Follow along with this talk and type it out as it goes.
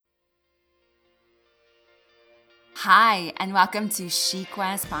Hi, and welcome to Chic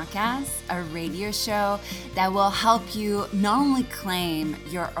West Podcast, a radio show that will help you not only claim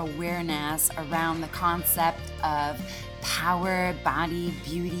your awareness around the concept of power, body,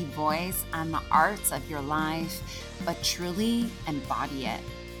 beauty, voice, and the arts of your life, but truly embody it.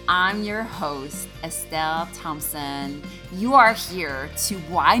 I'm your host, Estelle Thompson. You are here to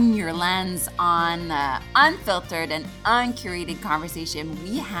widen your lens on the unfiltered and uncurated conversation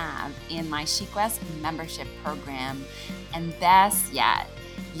we have in my Chic West membership program. And best yet,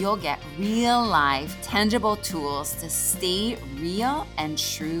 you'll get real life, tangible tools to stay real and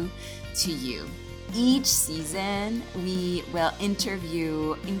true to you. Each season, we will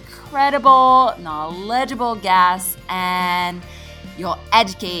interview incredible, knowledgeable guests, and you'll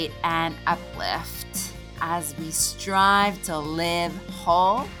educate and uplift as we strive to live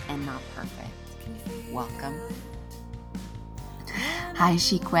whole and not perfect. Welcome. Hi,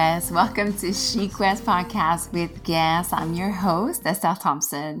 Chic West. Welcome to Chic West Podcast with guests. I'm your host, Estelle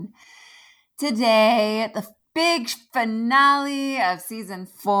Thompson. Today, the big finale of season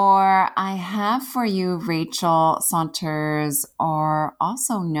 4, I have for you Rachel Saunders, or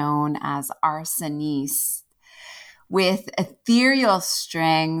also known as Arsoniste. With ethereal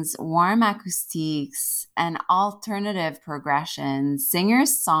strings, warm acoustics, and alternative progressions,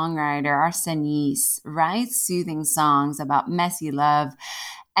 singer-songwriter Arsoniste writes soothing songs about messy love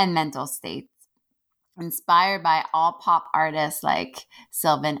and mental states. Inspired by all pop artists like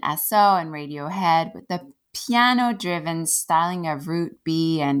Sylvan Esso and Radiohead, with the piano-driven styling of Root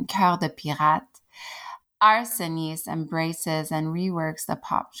B and Cœur de Pirate, Arsoniste embraces and reworks the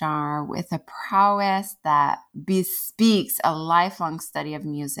pop genre with a prowess that bespeaks a lifelong study of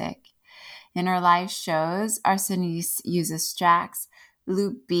music. In her live shows, Arsoniste uses tracks,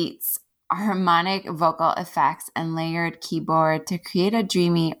 loop beats, harmonic vocal effects, and layered keyboard to create a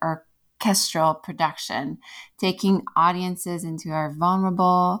dreamy orchestral production, taking audiences into her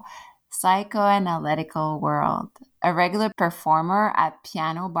vulnerable, psychoanalytical world. A regular performer at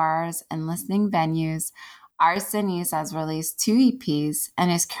piano bars and listening venues, Arsoniste has released 2 EPs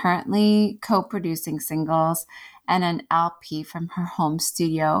and is currently co-producing singles and an LP from her home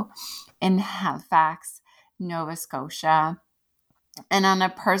studio in Halifax, Nova Scotia. And on a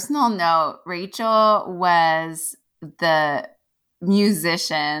personal note, Rachel was the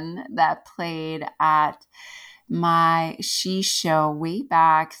musician that played at my She show way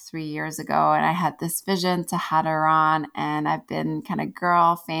back 3 years ago, and I had this vision to have her on, and I've been kind of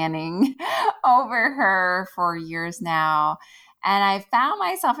girl fanning over her for years now. And I found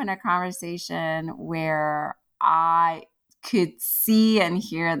myself in a conversation where I could see and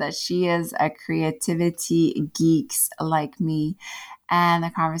hear that she is a creativity geek like me. And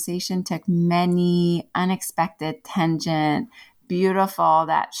the conversation took many unexpected tangent, beautiful,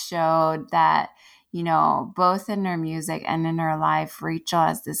 that showed that, you know, both in her music and in her life, Rachel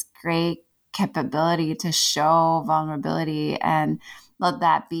has this great capability to show vulnerability and let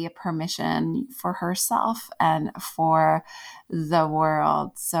that be a permission for herself and for the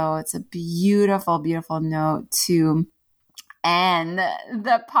world. So it's a beautiful, beautiful note to end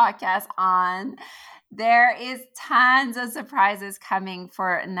the podcast on. There is tons of surprises coming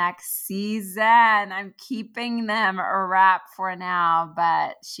for next season. I'm keeping them a wrap for now,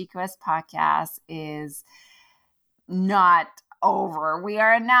 but Chic West Podcast is not over. We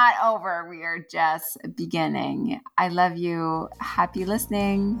are not over. We are just beginning. I love you. Happy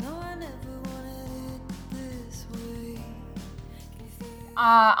listening.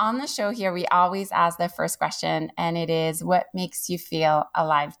 On the show here, we always ask the first question, and it is, what makes you feel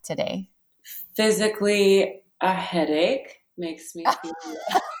alive today? Physically, a headache makes me feel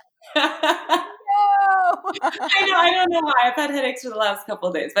No. I don't know why. I've had headaches for the last couple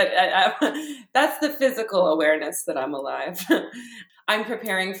of days, but that's the physical awareness that I'm alive. I'm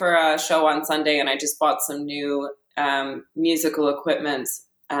preparing for a show on Sunday, and I just bought some new musical equipment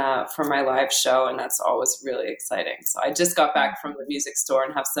for my live show, and that's always really exciting. So I just got back from the music store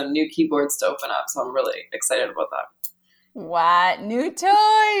and have some new keyboards to open up, so I'm really excited about that. What? New toys?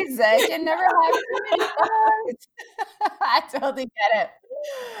 I can never have too many toys. I totally get it.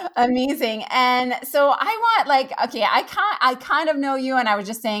 Amazing. And so I want, like, okay, I kind of know you, and I was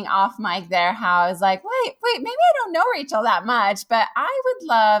just saying off mic there how I was like, wait, maybe I don't know Rachel that much, but I would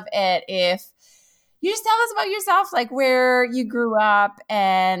love it if you just tell us about yourself, like where you grew up,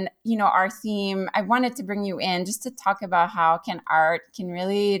 and, you know, our theme, I wanted to bring you in just to talk about how art can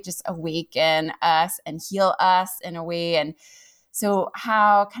really just awaken us and heal us in a way. And so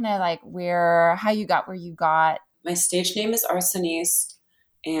how how you got where you got. My stage name is Arsoniste,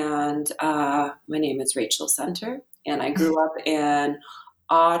 and my name is Rachel Center, and I grew up in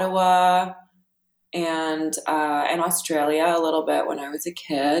Ottawa, and Australia a little bit when I was a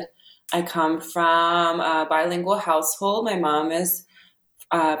kid. I come from a bilingual household. My mom is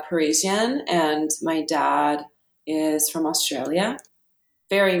Parisian and my dad is from Australia.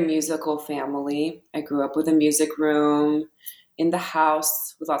 Very musical family. I grew up with a music room in the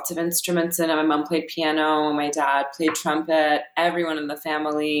house with lots of instruments in it. My mom played piano, my dad played trumpet. Everyone in the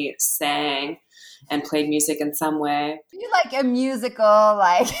family sang and played music in some way. You like a musical,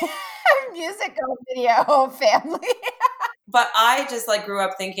 like musical video family. But I just like grew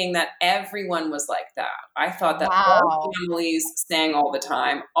up thinking that everyone was like that. I thought that all Wow. families sang all the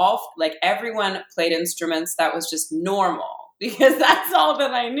time. All like everyone played instruments. That was just normal because that's all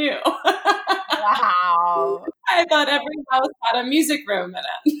that I knew. Wow. I thought every house had a music room in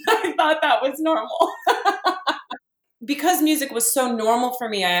it. I thought that was normal. Because music was so normal for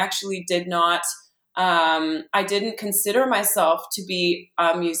me, I actually did not, I didn't consider myself to be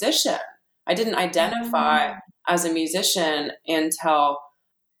a musician. I didn't identify as a musician until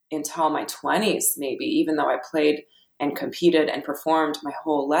my 20s, maybe, even though I played and competed and performed my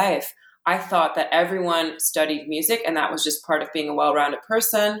whole life. I thought that everyone studied music and that was just part of being a well-rounded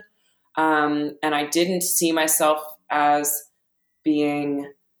person. And I didn't see myself as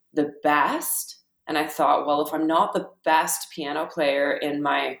being the best. And I thought, well, if I'm not the best piano player in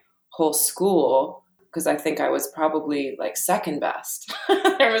my whole school, because I think I was probably like second best.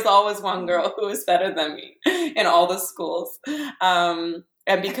 There was always one girl who was better than me in all the schools. And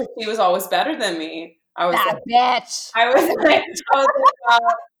because she was always better than me, I was that bitch. I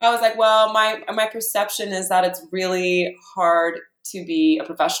was like, well, my perception is that it's really hard to be a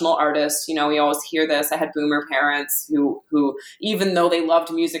professional artist. You know, we always hear this. I had boomer parents who even though they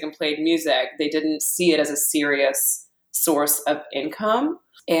loved music and played music, they didn't see it as a serious source of income.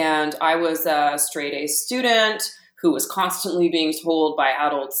 And I was a straight A student who was constantly being told by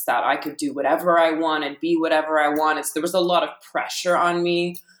adults that I could do whatever I wanted, be whatever I wanted. So there was a lot of pressure on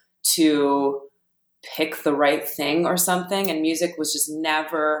me to pick the right thing or something. And music was just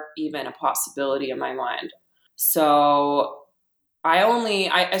never even a possibility in my mind. So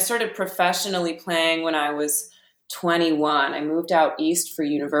I started professionally playing when I was 21. I moved out east for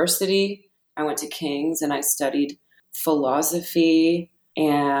university. I went to King's and I studied philosophy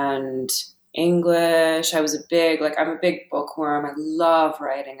and English. I'm a big bookworm. I love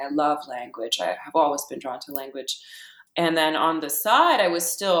writing. I love language. I have always been drawn to language. And then on the side, I was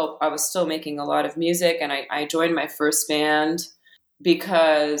still making a lot of music, and I joined my first band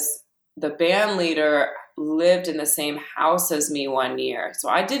because the band leader lived in the same house as me one year. So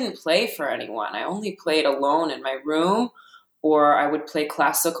I didn't play for anyone. I only played alone in my room, or I would play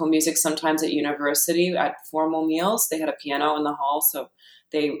classical music sometimes at university at formal meals. They had a piano in the hall, so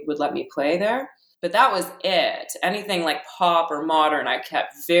they would let me play there. But that was it. Anything like pop or modern, I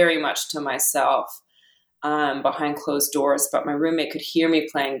kept very much to myself behind closed doors. But my roommate could hear me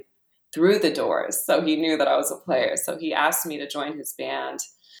playing through the doors, so he knew that I was a player. So he asked me to join his band.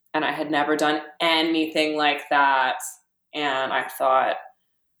 And I had never done anything like that. And I thought,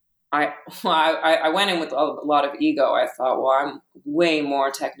 I went in with a lot of ego. I thought, well, I'm way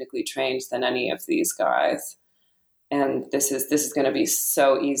more technically trained than any of these guys. And this is going to be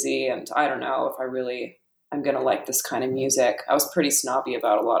so easy. And I don't know if I'm going to like this kind of music. I was pretty snobby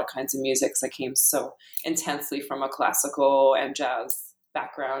about a lot of kinds of music because I came so intensely from a classical and jazz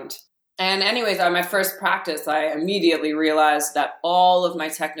background. And anyways, on my first practice, I immediately realized that all of my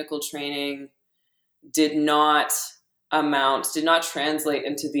technical training did not translate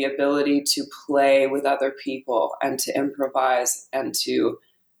into the ability to play with other people and to improvise and to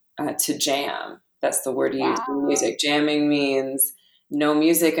jam. That's the word you use in music. Jamming means no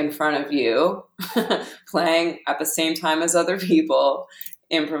music in front of you, playing at the same time as other people,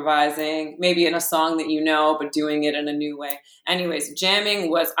 improvising, maybe in a song that you know, but doing it in a new way. Anyways,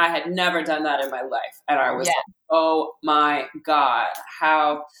 jamming I had never done that in my life. And I was like, oh my God,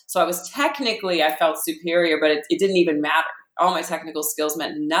 how? So I felt superior, but it didn't even matter. All my technical skills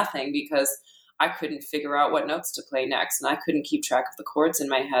meant nothing because I couldn't figure out what notes to play next. And I couldn't keep track of the chords in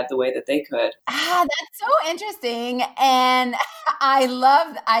my head the way that they could. That's so interesting. And I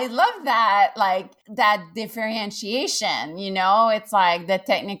love that, like that differentiation, you know, it's like the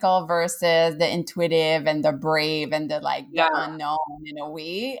technical versus the intuitive and the brave and the unknown in a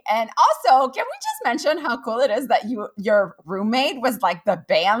way. And also, can we just mention how cool it is that your roommate was like the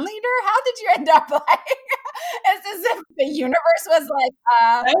band leader? How did you end up like, it's as if the universe was like,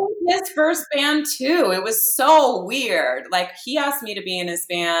 that was his first band too. It was so weird. Like he asked me to be in his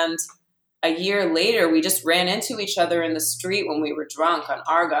band a year later. We just ran into each other in the street when we were drunk on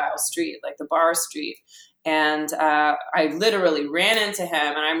Argyle Street, like the bar street. And I literally ran into him.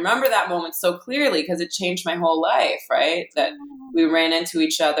 And I remember that moment so clearly because it changed my whole life, right? That we ran into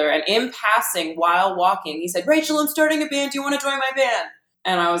each other. And in passing, while walking, he said, "Rachel, I'm starting a band. Do you want to join my band?"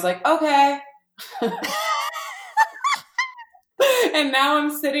 And I was like, okay. And now I'm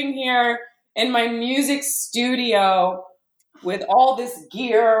sitting here in my music studio with all this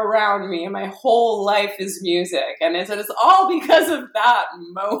gear around me, and my whole life is music. And it's all because of that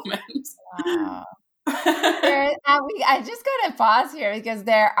moment. Wow. I just got to pause here because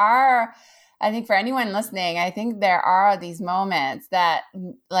there are, I think for anyone listening, I think there are these moments that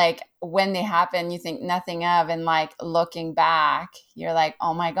like when they happen, you think nothing of, and like looking back, you're like,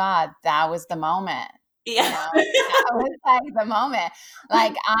 oh my God, that was the moment. Yeah. That was like the moment.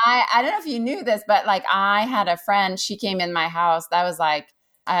 Like I don't know if you knew this, but like I had a friend, she came in my house. That was like,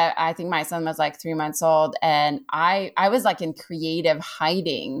 I think my son was like 3 months old, and I was like in creative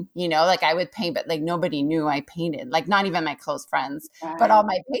hiding, like I would paint, but like nobody knew I painted, like not even my close friends, but all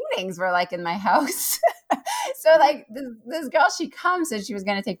my paintings were like in my house. So like this girl, she comes and she was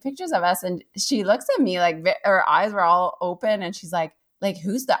going to take pictures of us, and she looks at me like her eyes were all open, and she's like,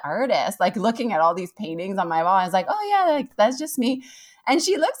 who's the artist? Like looking at all these paintings on my wall. I was like, oh yeah, like that's just me. And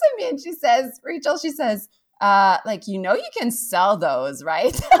she looks at me and she says, Rachel, she says, like, you can sell those,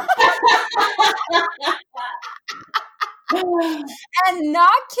 right? And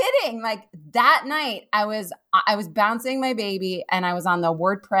not kidding. Like that night I was bouncing my baby, and I was on the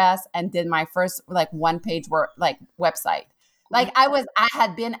WordPress and did my first like one-page website. Like I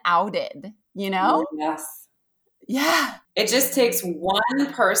had been outed, Yes. Yeah. It just takes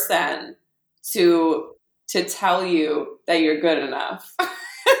one person to tell you that you're good enough.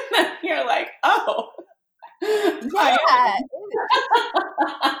 You're like, oh. Yeah. It's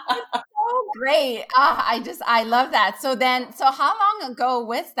so great. I love that. So how long ago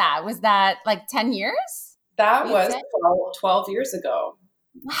was that? Was that like 10 years? That was 12 years ago.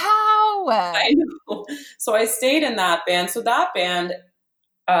 Wow. I know. So I stayed in that band. So that band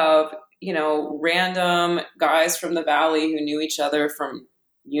of, random guys from the Valley who knew each other from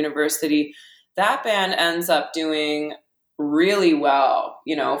university, that band ends up doing really well,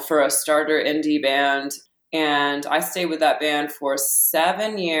 for a starter indie band. And I stayed with that band for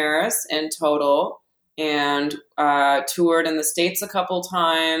 7 years in total, and toured in the States a couple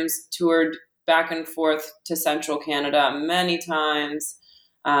times, toured back and forth to Central Canada many times,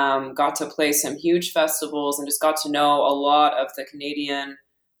 got to play some huge festivals, and just got to know a lot of the Canadian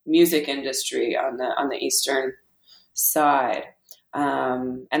music industry on the eastern side.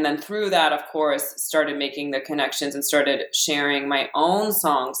 And then through that, of course, started making the connections and started sharing my own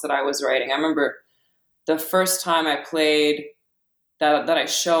songs that I was writing. I remember the first time I played that I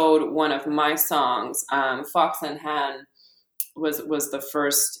showed one of my songs, Fox and Hen was the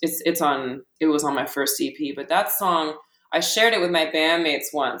first. It was on my first EP, but that song, I shared it with my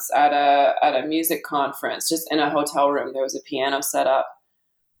bandmates once at a music conference, just in a hotel room. There was a piano set up,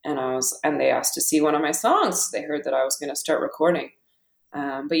 and they asked to see one of my songs. They heard that I was going to start recording.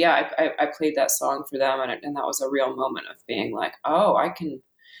 But yeah, I played that song for them, and that was a real moment of being like, oh, I can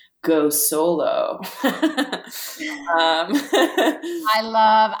go solo. I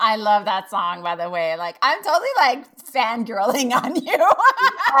love that song, by the way. Like I'm totally like fangirling on you. Yes.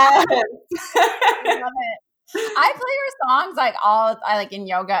 I love it. I play your songs like in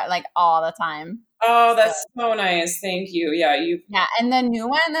yoga like all the time. Oh, that's so nice. Thank you. Yeah, Yeah, and the new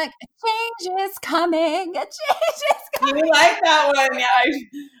one, like change is coming. A change is coming. You like that one? Yeah, I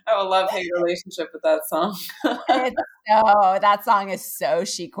have a love-hate relationship with that song. That song is so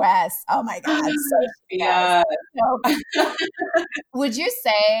Chic West. Oh my God, so yeah. So, would you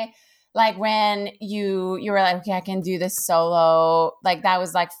say like when you were like, okay, I can do this solo, like that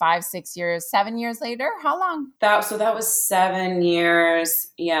was like 5, 6 years, 7 years later? How long? That was 7 years.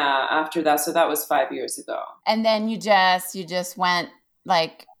 Yeah, after that. So that was 5 years ago. And then you just went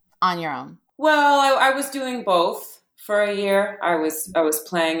like on your own. Well, I was doing both for a year. I was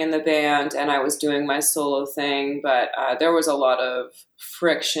playing in the band and I was doing my solo thing, but there was a lot of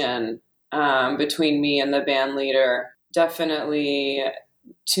friction between me and the band leader. Definitely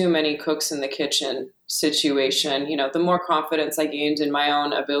too many cooks in the kitchen situation. The more confidence I gained in my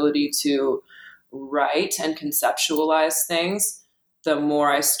own ability to write and conceptualize things, the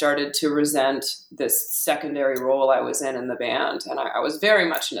more I started to resent this secondary role I was in the band. And I was very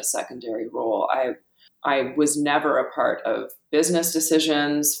much in a secondary role. I was never a part of business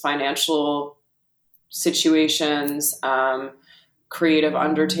decisions, financial situations, creative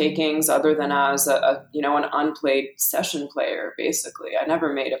undertakings, other than as an unplayed session player. Basically, I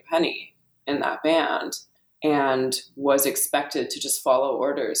never made a penny in that band. and was expected to just follow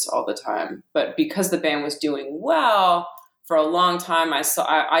orders all the time. But because the band was doing well, for a long time,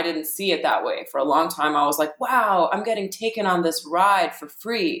 I didn't see it that way. For a long time, I was like, wow, I'm getting taken on this ride for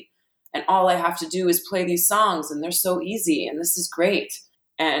free. And all I have to do is play these songs and they're so easy and this is great.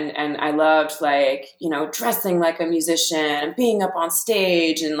 And I loved, like, you know, dressing like a musician and being up on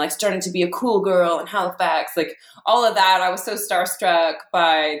stage and like starting to be a cool girl in Halifax, like all of that. I was so starstruck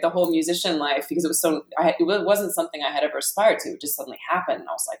by the whole musician life because it wasn't something I had ever aspired to. It just suddenly happened. And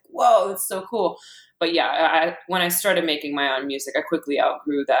I was like, whoa, that's so cool. But yeah, when I started making my own music, I quickly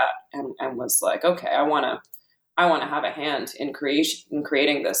outgrew that and was like, okay, I want to have a hand in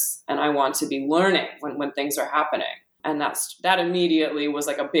creating this, and I want to be learning when things are happening. And that immediately was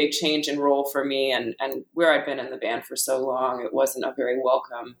like a big change in role for me, and where I'd been in the band for so long, it wasn't a very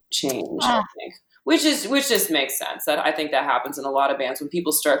welcome change, I think. Which just makes sense. That I think that happens in a lot of bands when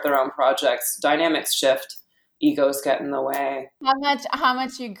people start their own projects, dynamics shift, egos get in the way. How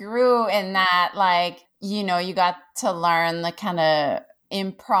much you grew in that, like, you know, you got to learn the kind of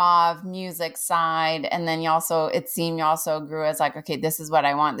improv music side, and then you also grew as like, okay, this is what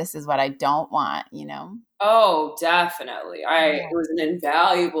I want, this is what I don't want, you know? Oh, definitely. It was an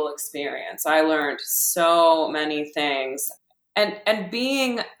invaluable experience. I learned so many things. And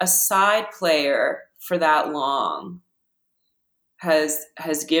being a side player for that long has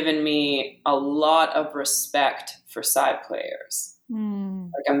given me a lot of respect for side players.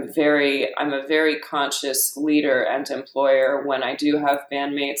 Like I'm a very conscious leader and employer when I do have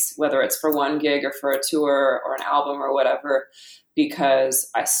bandmates, whether it's for one gig or for a tour or an album or whatever, because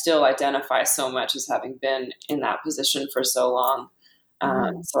I still identify so much as having been in that position for so long.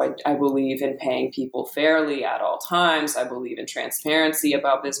 So I believe in paying people fairly at all times. I believe in transparency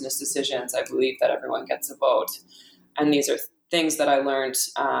about business decisions. I believe that everyone gets a vote. And these are things that I learned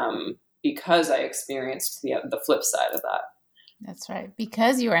because I experienced the flip side of that. That's right.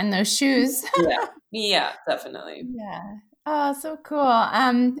 Because you were in those shoes. Yeah, definitely. Yeah. Oh, so cool.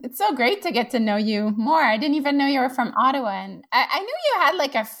 It's so great to get to know you more. I didn't even know you were from Ottawa, and I knew you had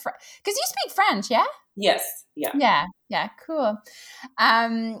like because you speak French, yeah? Yes. Yeah. Yeah. Cool.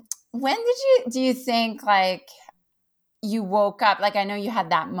 When do you think, like, you woke up? Like, I know you had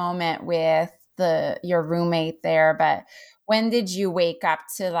that moment with your roommate there, but when did you wake up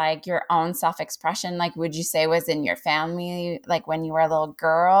to like your own self-expression? Like, would you say was in your family, like when you were a little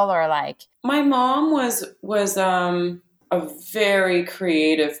girl, or like? My mom was a very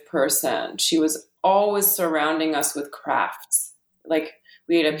creative person. She was always surrounding us with crafts. Like,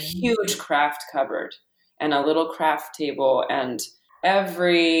 we had a huge craft cupboard and a little craft table, and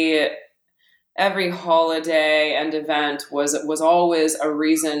every holiday and event was always a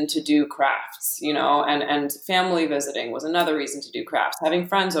reason to do crafts, you know, and family visiting was another reason to do crafts. Having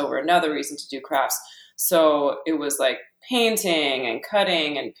friends over, another reason to do crafts. So it was like painting and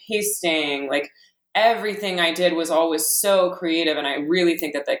cutting and pasting, like everything I did was always so creative. And I really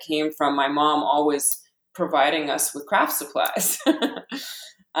think that came from my mom always providing us with craft supplies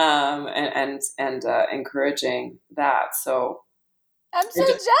and encouraging that. So I'm so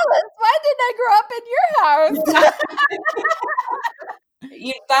jealous. Why didn't I grow up in your house?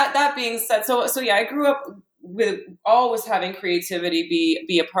 That being said, so yeah, I grew up with always having creativity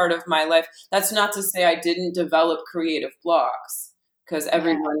be a part of my life. That's not to say I didn't develop creative blocks, because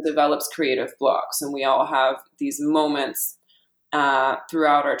everyone develops creative blocks, and we all have these moments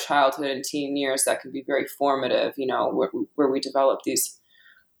throughout our childhood and teen years that can be very formative, you know, where we develop these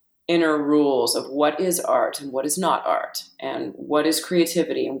inner rules of what is art and what is not art, and what is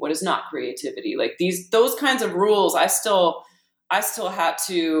creativity and what is not creativity. Like those kinds of rules, I still had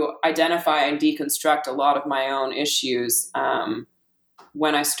to identify and deconstruct a lot of my own issues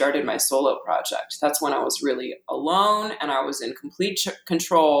when I started my solo project. That's when I was really alone and I was in complete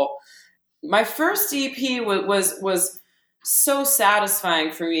control. My first EP was so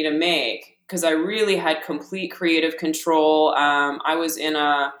satisfying for me to make because I really had complete creative control. I was in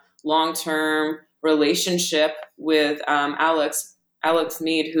a long-term relationship with Alex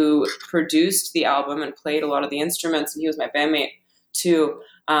Mead, who produced the album and played a lot of the instruments, and he was my bandmate too.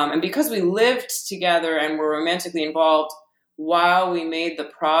 And because we lived together and were romantically involved while we made the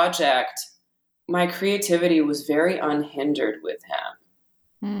project, my creativity was very unhindered with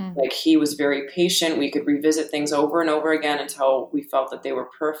him. Like, he was very patient. We could revisit things over and over again until we felt that they were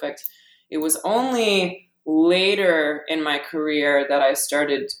perfect. It was only later in my career that I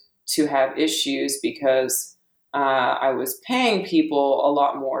started to have issues because I was paying people a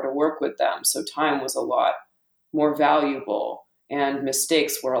lot more to work with them. So time was a lot more valuable and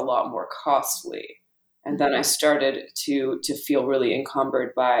mistakes were a lot more costly. And then I started to feel really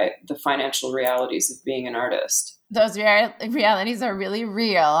encumbered by the financial realities of being an artist. Those realities are really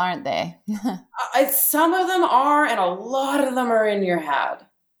real, aren't they? Some of them are, and a lot of them are in your head.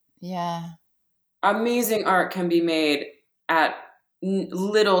 Yeah. Amazing art can be made at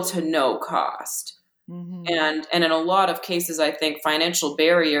little to no cost. Mm-hmm. And in a lot of cases, I think financial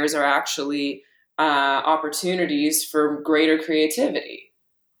barriers are actually opportunities for greater creativity,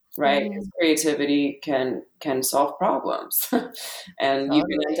 right? Mm-hmm. Creativity can solve problems, and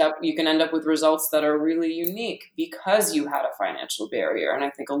Totally. you can end up with results that are really unique because you had a financial barrier. And I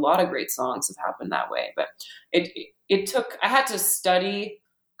think a lot of great songs have happened that way. But it took, I had to study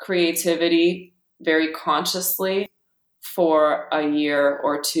creativity very consciously for a year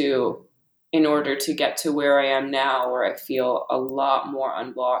or two in order to get to where I am now, where I feel a lot more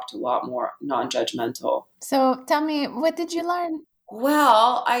unblocked, a lot more non-judgmental. So tell me, what did you learn?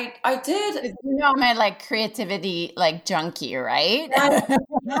 Well, I did. 'Cause you know I'm a like creativity like junkie, right? Yeah,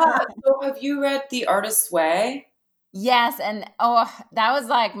 yeah. So have you read The Artist's Way? Yes, and that was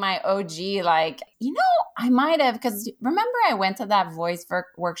like my OG. Like, I might have, because remember I went to that voice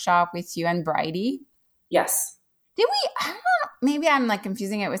workshop with you and Bridie. Yes. Did we? I don't know. Maybe I'm like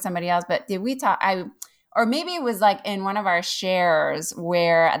confusing it with somebody else, but did we talk? Or maybe it was like in one of our shares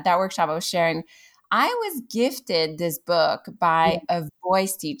where at that workshop I was sharing. I was gifted this book by a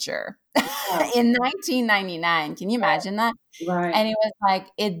voice teacher in 1999. Can you imagine that? Right. And it was like,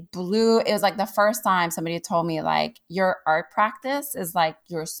 it was like the first time somebody told me like, your art practice is like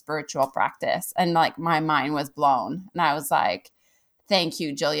your spiritual practice. And like my mind was blown. And I was like, thank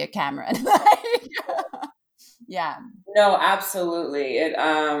you, Julia Cameron. Yeah. No, absolutely.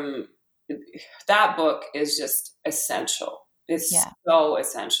 That book is just essential. It's so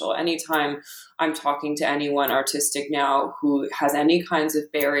essential. Anytime I'm talking to anyone artistic now who has any kinds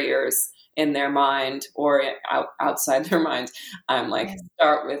of barriers in their mind or outside their mind, I'm like,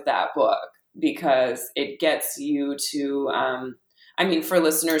 start with that book, because it gets you to, for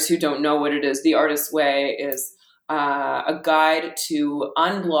listeners who don't know what it is, The Artist's Way is a guide to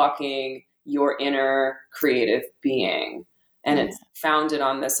unblocking your inner creative being. And it's founded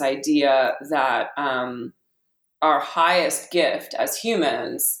on this idea that our highest gift as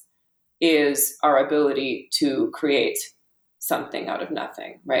humans is our ability to create something out of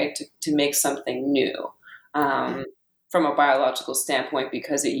nothing, right? To make something new from a biological standpoint,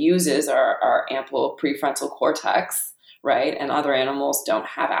 because it uses our ample prefrontal cortex, right? And other animals don't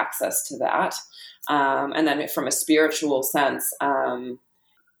have access to that. And then from a spiritual sense,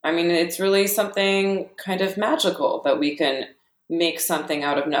 it's really something kind of magical that we can make something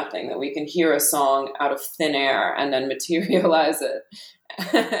out of nothing, that we can hear a song out of thin air and then materialize it.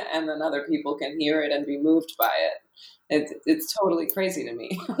 And then other people can hear it and be moved by it. It's totally crazy to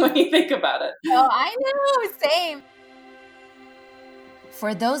me when you think about it. Oh, I know, same.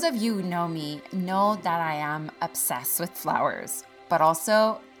 For those of you who know me, know that I am obsessed with flowers, but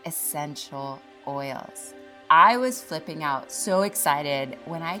also essential oils. I was flipping out, so excited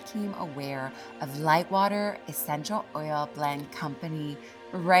when I came aware of Lightwater Essential Oil Blend Company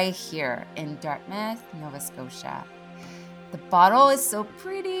right here in Dartmouth, Nova Scotia. The bottle is so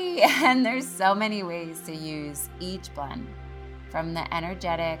pretty, and there's so many ways to use each blend. From the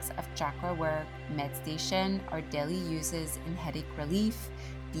energetics of chakra work, meditation, or daily uses in headache relief,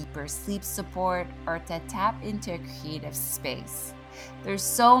 deeper sleep support, or to tap into a creative space. There's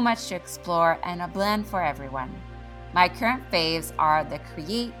so much to explore and a blend for everyone. My current faves are the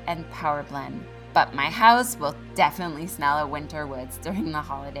Create and Power Blend, but my house will definitely smell of winter woods during the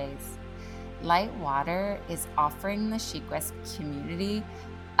holidays. Lightwater is offering the Chic West community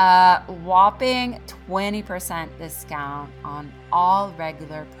a whopping 20% discount on all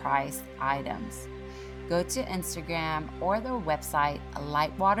regular priced items. Go to Instagram or their website,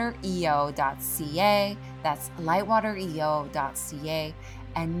 lightwatereo.ca. That's lightwatereo.ca,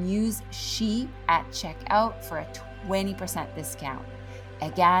 and use SHE at checkout for a 20% discount.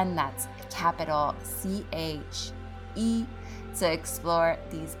 Again, that's capital CHE to explore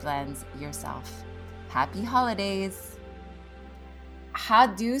these blends yourself. Happy holidays. How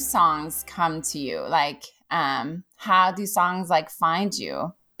do songs come to you? Like, how do songs like find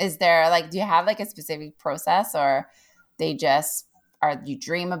you? Is there do you have like a specific process, or they just you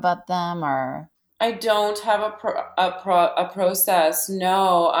dream about them, or? I don't have a process.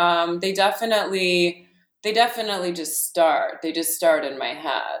 No, they definitely just start. They just start in my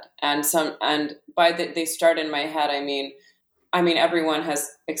head, and they start in my head. I mean, everyone has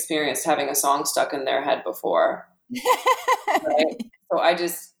experienced having a song stuck in their head before. Right? So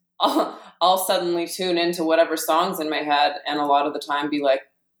I'll suddenly tune into whatever song's in my head, and a lot of the time be like,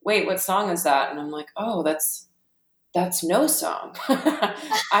 wait, what song is that? And I'm like, oh, that's no song.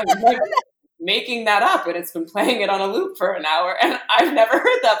 I'm like making that up, and it's been playing it on a loop for an hour, and I've never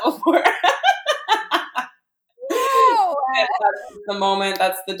heard that before. Whoa. And that's the moment,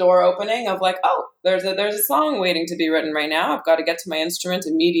 that's the door opening of like, oh, there's a song waiting to be written right now. I've got to get to my instrument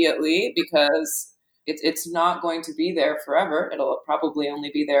immediately because it's not going to be there forever. It'll probably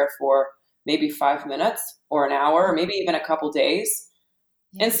only be there for maybe 5 minutes or an hour, or maybe even a couple days.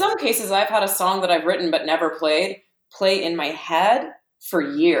 Yeah. In some cases, I've had a song that I've written but never play in my head for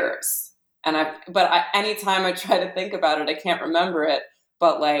years. And anytime I try to think about it, I can't remember it.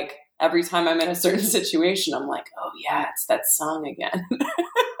 But like every time I'm in a certain situation, I'm like, oh yeah, it's that song again.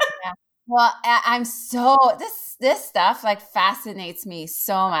 Yeah. Well, I'm so this stuff like fascinates me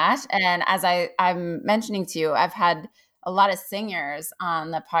so much. And as I'm mentioning to you, I've had a lot of singers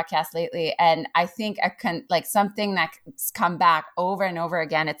on the podcast lately, and I think I can like something that's come back over and over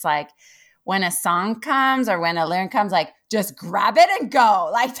again. It's like when a song comes or when a lyric comes, like just grab it and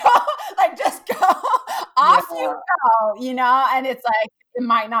go, like don't, like just go off you go, and it's like it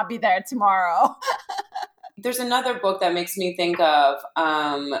might not be there tomorrow. There's another book that makes me think of,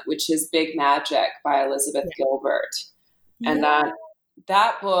 which is Big Magic by Elizabeth Gilbert. And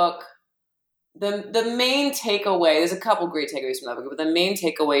that book, the main takeaway, there's a couple great takeaways from that book, but the main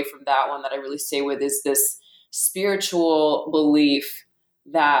takeaway from that one that I really stay with is this spiritual belief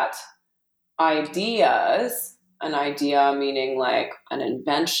that ideas, an idea meaning like an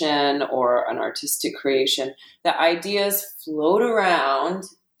invention or an artistic creation, that ideas float around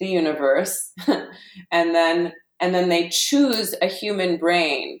the universe and then they choose a human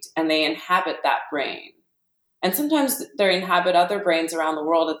brain and they inhabit that brain. And sometimes they inhabit other brains around the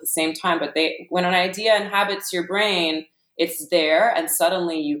world at the same time, but when an idea inhabits your brain, it's there and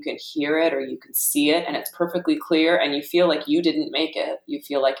suddenly you can hear it or you can see it and it's perfectly clear and you feel like you didn't make it. You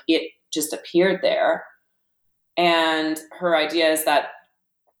feel like it just appeared there. And her idea is that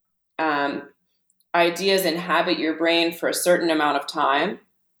ideas inhabit your brain for a certain amount of time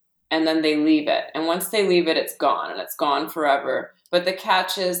and then they leave it. And once they leave it, it's gone and it's gone forever. But the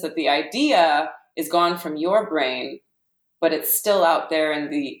catch is that the idea is gone from your brain, but it's still out there in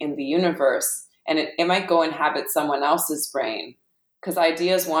the universe. And it might go inhabit someone else's brain because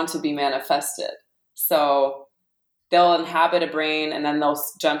ideas want to be manifested. So they'll inhabit a brain and then they'll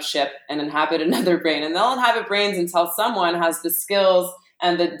jump ship and inhabit another brain. And they'll inhabit brains until someone has the skills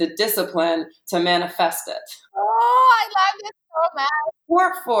and the discipline to manifest it. Oh, I love this so much.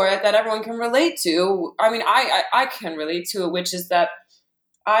 Work for it that everyone can relate to. I mean, I can relate to it, which is that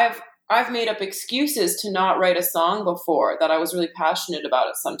I've made up excuses to not write a song before that I was really passionate about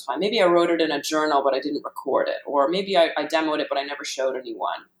at some time. Maybe I wrote it in a journal, but I didn't record it. Or maybe I demoed it, but I never showed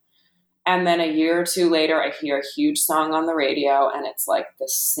anyone. And then a year or two later, I hear a huge song on the radio and it's like the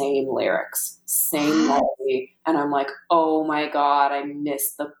same lyrics, same melody. And I'm like, oh my God, I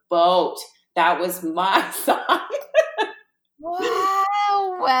missed the boat. That was my song.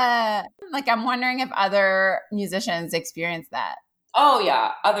 Wow. Like, I'm wondering if other musicians experience that. Oh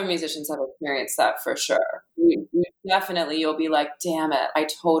yeah, other musicians have experienced that for sure. You'll be like, damn it, I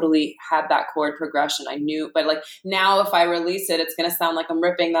totally had that chord progression. I knew, but like now if I release it, it's gonna sound like I'm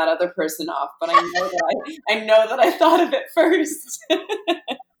ripping that other person off. But I know that I thought of it first.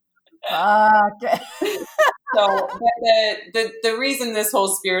 So but the reason this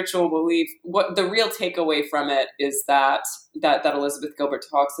whole spiritual belief, what the real takeaway from it is that Elizabeth Gilbert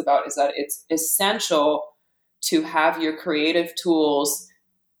talks about is that it's essential to have your creative tools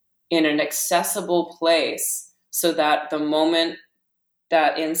in an accessible place so that the moment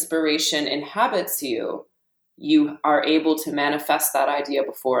that inspiration inhabits you, you are able to manifest that idea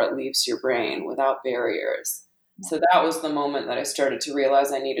before it leaves your brain without barriers. Yeah. So that was the moment that I started to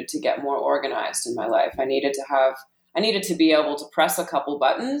realize I needed to get more organized in my life. I needed to be able to press a couple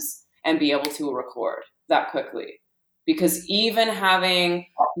buttons and be able to record that quickly. Because even having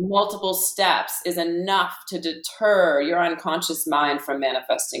multiple steps is enough to deter your unconscious mind from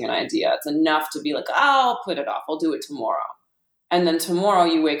manifesting an idea. It's enough to be like, oh, I'll put it off. I'll do it tomorrow. And then tomorrow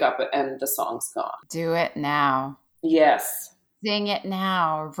you wake up and the song's gone. Do it now. Yes. Sing it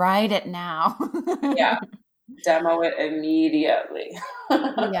now. Write it now. Yeah. Demo it immediately.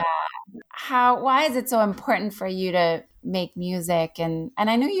 Yeah. Why is it so important for you to make music? And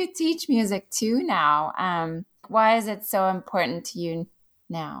I know you teach music too now. Why is it so important to you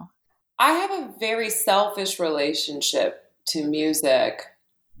now? I have a very selfish relationship to music.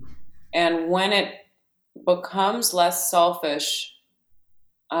 And when it becomes less selfish,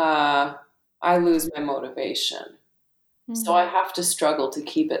 I lose my motivation. Mm-hmm. So I have to struggle to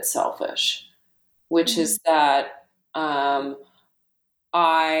keep it selfish, which is that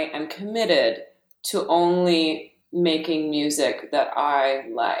I am committed to only making music that I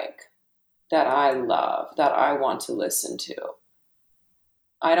like, that I love, that I want to listen to.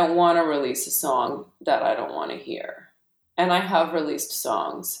 I don't want to release a song that I don't want to hear. And I have released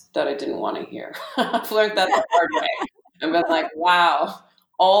songs that I didn't want to hear. I've learned that the hard way. I've been like, wow,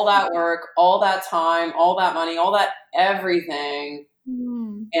 all that work, all that time, all that money, all that everything.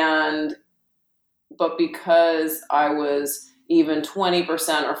 But because I was even 20%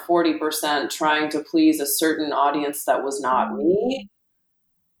 or 40% trying to please a certain audience that was not me,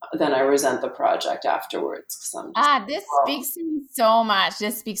 then I resent the project afterwards. 'Cause I'm just, This speaks to me so much.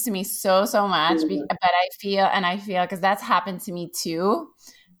 This speaks to me so much. But I feel, because that's happened to me too,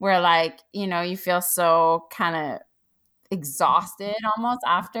 where like, you feel so kind of exhausted almost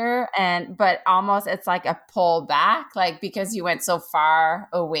after, but almost it's like a pull back, like because you went so far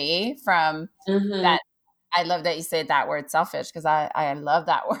away from that. I love that you said that word selfish, because I love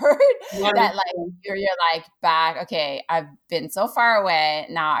that word. That like you're like back. Okay, I've been so far away.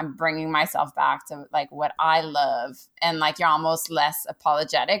 Now I'm bringing myself back to like what I love, and like you're almost less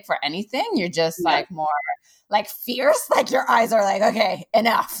apologetic for anything. You're just like more like fierce. Like your eyes are like, okay,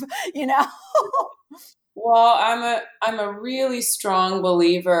 enough. Well, I'm a really strong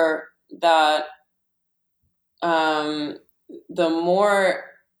believer that the more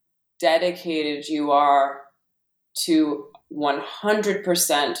dedicated you are to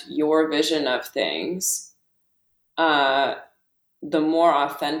 100% your vision of things, the more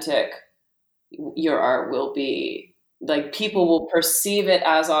authentic your art will be. Like people will perceive it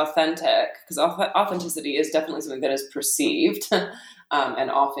as authentic, because authenticity is definitely something that is perceived and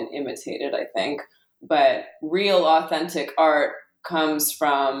often imitated, I think. But real authentic art comes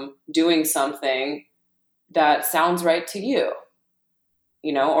from doing something that sounds right to you,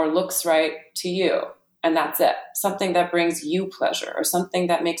 or looks right to you. And that's it. Something that brings you pleasure or something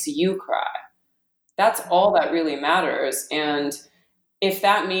that makes you cry. That's all that really matters. And if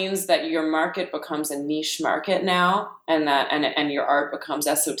that means that your market becomes a niche market now, and your art becomes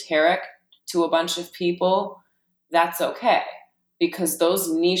esoteric to a bunch of people, that's okay. Because those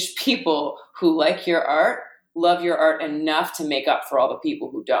niche people who like your art love your art enough to make up for all the people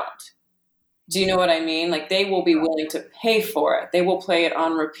who don't. Do you know what I mean? Like they will be willing to pay for it. They will play it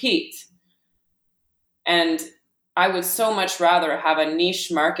on repeat. And I would so much rather have a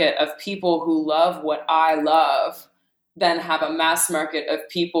niche market of people who love what I love than have a mass market of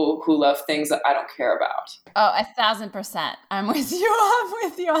people who love things that I don't care about. Oh, 1,000%. I'm with you. I'm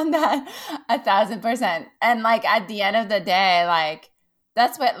with you on that. 1,000%. And like at the end of the day, like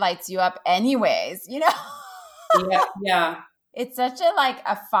that's what lights you up anyways, Yeah. It's such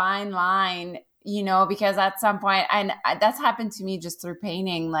a fine line, because at some point, and that's happened to me just through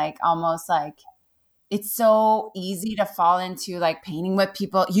painting, like almost like it's so easy to fall into like painting what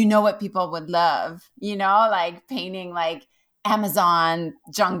people, what people would love, like painting like Amazon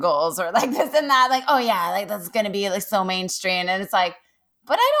jungles or like this and that, like, oh yeah, like that's going to be like so mainstream. And it's like,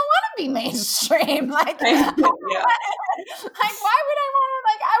 but I don't want to be mainstream. Like, why would I want to,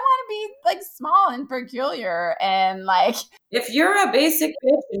 like, I want to be like small and peculiar and like. If you're a basic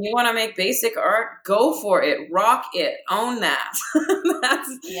bitch and you want to make basic art, go for it, rock it, own that.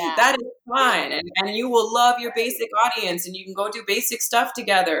 That is fine. And you will love your basic audience and you can go do basic stuff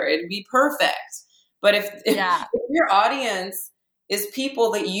together. It'd be perfect. But if your audience is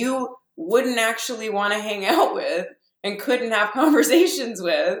people that you wouldn't actually want to hang out with and couldn't have conversations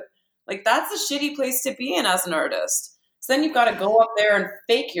with, like that's a shitty place to be in as an artist. So then you've got to go up there and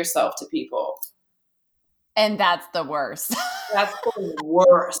fake yourself to people. And that's the worst. That's the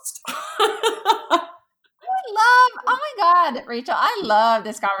worst. Oh my God, Rachel, I love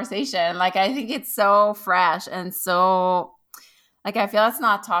this conversation. Like, I think it's so fresh and so, like, I feel it's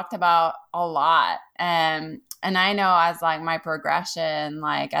not talked about a lot. And I know as like my progression,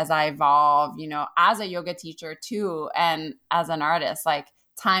 like as I evolve, as a yoga teacher too, and as an artist, like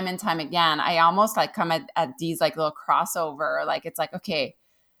time and time again, I almost like come at these like little crossover. Like, it's like, okay,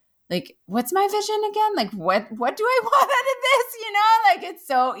 like, what's my vision again? Like, what do I want out of this? Like it's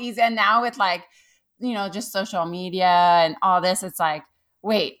so easy. And now with like, just social media and all this, it's like,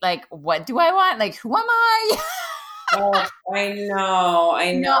 wait, like, what do I want? Like, who am I? Oh, I know.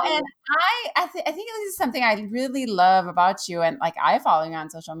 And I think this is something I really love about you. And like, I follow you on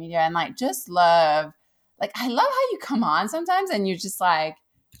social media and like, just love, like, I love how you come on sometimes and you're just like,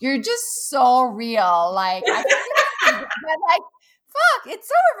 you're just so real. Like, I forget, but like, fuck, it's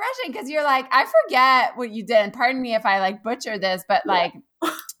so refreshing because you're like, I forget what you did. And pardon me if I like butcher this, but like,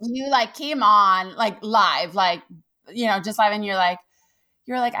 you like came on like live, like, just live, and you're like,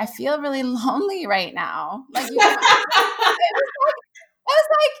 I feel really lonely right now. Like, I was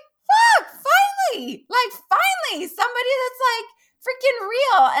like, fuck, finally, somebody that's like freaking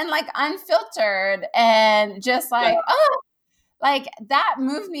real and like unfiltered and just like, oh, like that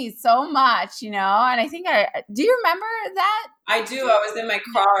moved me so much, And I think do you remember that? I do. I was in my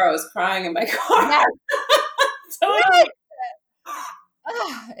car. I was crying in my car. Yeah. Totally.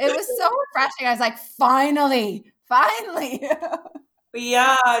 It was so refreshing. I was like, finally.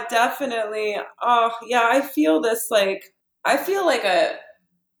 Yeah, definitely. Oh, yeah, I feel this I feel like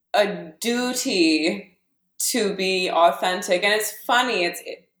a duty to be authentic. And it's funny,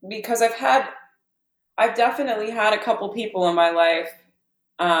 because I've definitely had a couple people in my life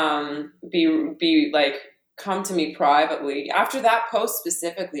be like come to me privately. After that post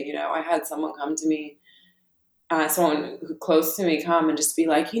specifically, I had someone come to me, someone close to me come and just be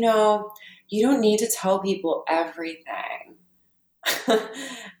like, you don't need to tell people everything.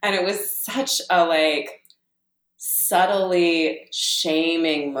 And it was such a subtly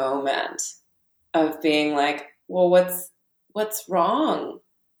shaming moment of being like, well, what's wrong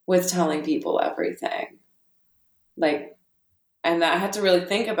with telling people everything? And I had to really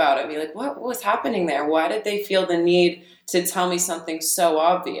think about it, be like, what was happening there? Why did they feel the need to tell me something so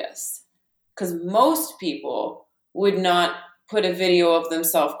obvious? Because most people would not put a video of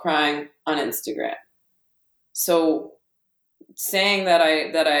themselves crying on Instagram. So saying that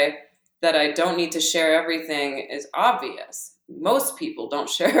I don't need to share everything is obvious. Most people don't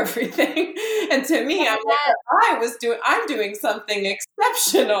share everything. And to me, I'm doing something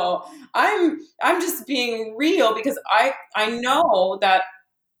exceptional. I'm just being real, because I know that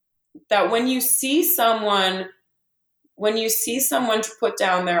when you see someone to put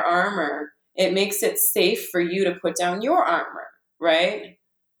down their armor, it makes it safe for you to put down your armor, right?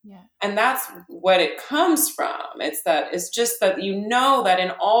 Yeah. And that's what it comes from. It's just that that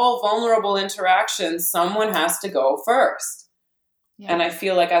in all vulnerable interactions, someone has to go first. Yeah. And I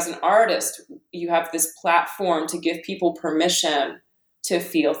feel like as an artist, you have this platform to give people permission to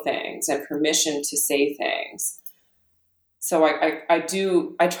feel things and permission to say things. So I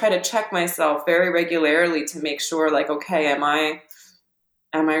try to check myself very regularly to make sure, okay, am I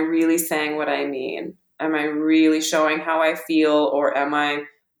really saying what I mean? Am I really showing how I feel, or am I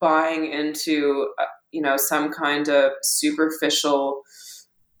buying into some kind of superficial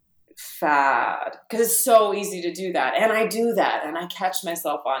fad? Because it's so easy to do that, and I do that, and I catch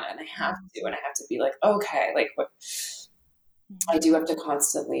myself on it, and I have to be like, okay, what I do have to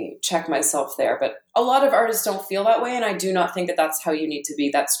constantly check myself there. But a lot of artists don't feel that way, and I do not think that that's how you need to be.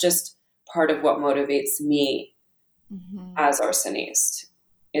 That's just part of what motivates me as arsoniste,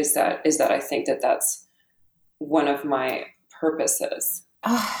 is that I think that that's one of my purposes.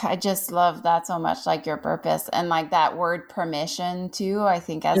 Oh, I just love that so much, your purpose, and that word permission too. I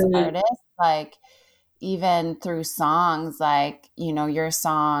think as artists, even through songs, your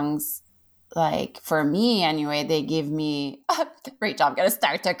songs, for me anyway, they give me Rachel, I'm gonna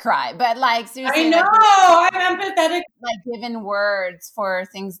start to cry, but seriously, I know, I'm empathetic. Given words for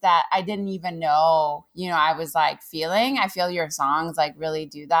things that I didn't even know, I was feeling. I feel your songs really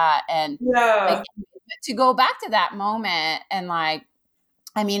do that, and to go back to that moment, and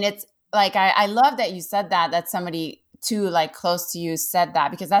it's I love that you said that somebody too close to you said that,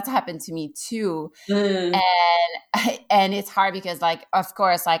 because that's happened to me too. And it's hard because of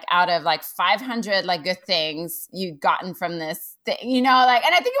course out of 500 good things you've gotten from this thing, and I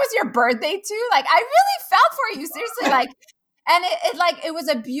think it was your birthday too, I really felt for you, seriously, and it was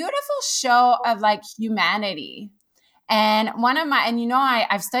a beautiful show of humanity. And one of my,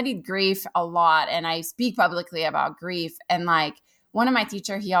 I've studied grief a lot, and I speak publicly about grief, and one of my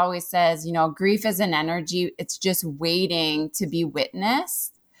teacher, he always says, grief is an energy. It's just waiting to be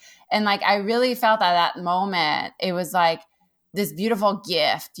witnessed. And I really felt at that moment, it was this beautiful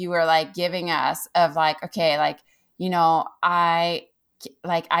gift you were giving us of okay,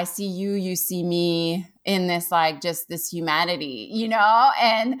 I see you, you see me in this, just this humanity,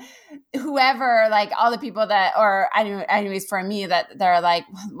 and whoever, all the people that, or anyways, for me, that they're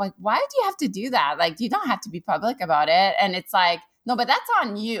why do you have to do that? You don't have to be public about it. And it's no, but that's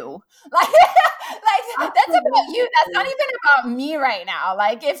on you. That's about you. That's not even about me right now.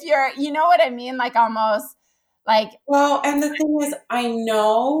 If you're, you know what I mean? Almost well, and the thing is, I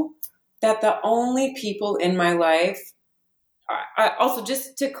know that the only people in my life, I also,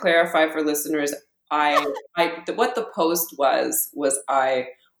 just to clarify for listeners, what the post was I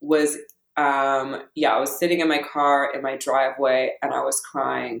was sitting in my car in my driveway, and I was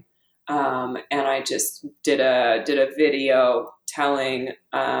crying. And I just did a video telling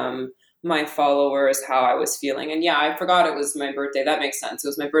my followers how I was feeling. And I forgot it was my birthday. That makes sense. It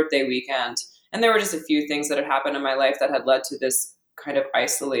was my birthday weekend. And there were just a few things that had happened in my life that had led to this kind of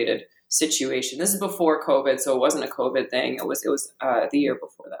isolated situation. This is before COVID, so it wasn't a COVID thing. It was the year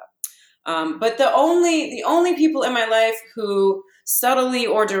before that. But the only people in my life who subtly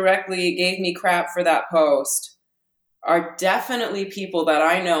or directly gave me crap for that post are definitely people that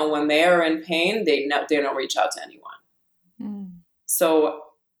I know when they are in pain, they don't reach out to anyone. Mm. So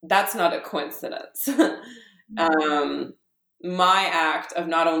that's not a coincidence. My act of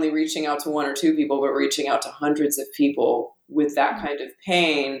not only reaching out to one or two people, but reaching out to hundreds of people with that kind of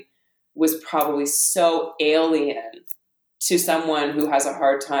pain was probably so alien to someone who has a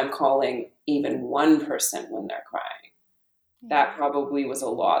hard time calling even one person when they're crying. That probably was a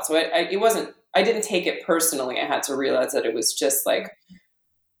lot. So I didn't take it personally. I had to realize that it was just like,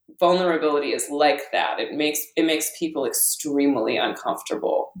 vulnerability is like that. It makes people extremely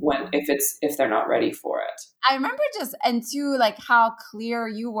uncomfortable if they're not ready for it. I remember and too, like how clear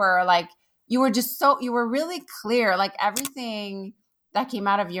you were, like you were really clear, like everything that came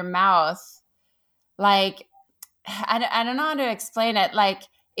out of your mouth, like, I don't know how to explain it. Like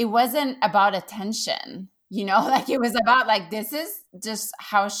it wasn't about attention, like it was about like, this is just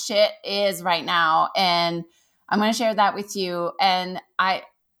how shit is right now. And I'm going to share that with you. And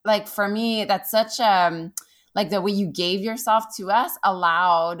like for me, that's such like the way you gave yourself to us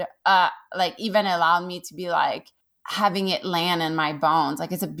allowed me to be like having it land in my bones.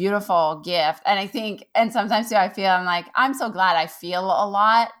 Like it's a beautiful gift. And I think, and sometimes too, I'm like, I'm so glad I feel a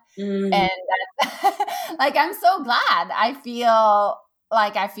lot. Mm. And like, I'm so glad I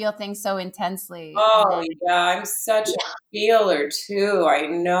feel things so intensely. Oh yeah. I'm such a feeler too. I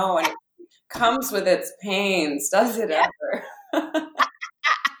know. And it comes with its pains. Does it ever?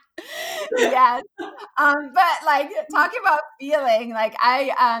 Yes. But like talking about feeling, like how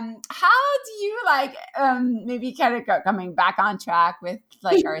do you like maybe kind of coming back on track with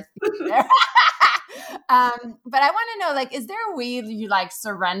like our theme there? But I want to know, like, is there a way you like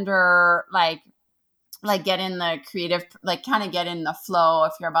surrender, like get in the creative, like kind of get in the flow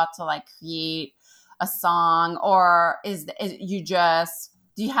if you're about to like create a song, or do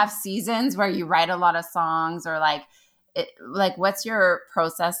you have seasons where you write a lot of songs, or like what's your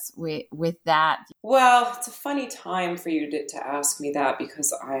process with that? Well, it's a funny time for you to ask me that,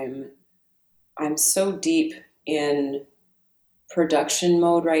 because I'm so deep in production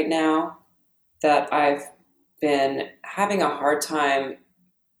mode right now that I've been having a hard time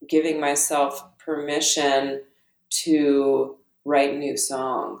giving myself permission to write new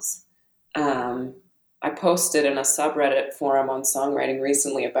songs. I posted in a subreddit forum on songwriting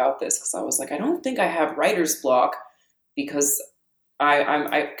recently about this, because I was like, I don't think I have writer's block, because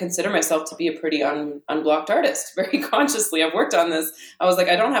I consider myself to be a pretty unblocked artist, very consciously. I've worked on this. I was like,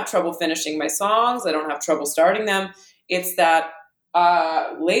 I don't have trouble finishing my songs. I don't have trouble starting them. It's that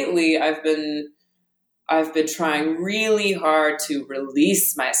lately I've been trying really hard to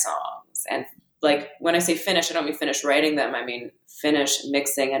release my songs. And like when I say finish, I don't mean finish writing them. I mean finish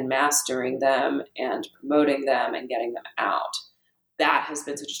mixing and mastering them and promoting them and getting them out. That has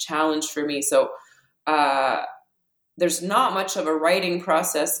been such a challenge for me. So there's not much of a writing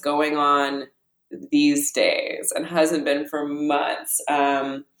process going on these days, and hasn't been for months.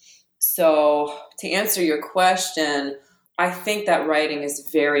 So to answer your question, I think that writing is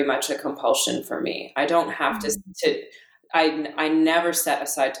very much a compulsion for me. I don't have I never set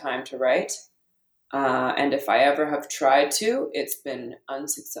aside time to write. And if I ever have tried to, it's been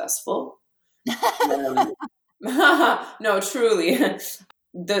unsuccessful. No, truly.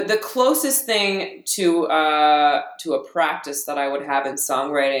 The closest thing to a practice that I would have in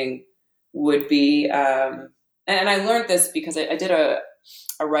songwriting would be, and I learned this because I did a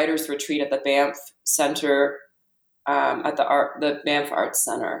writer's retreat at the Banff Center, at the Banff Arts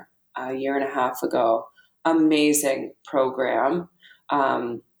Center a year and a half ago. Amazing program.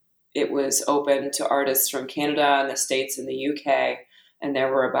 It was open to artists from Canada and the States and the UK, and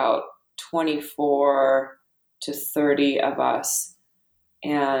there were about 24 to 30 of us.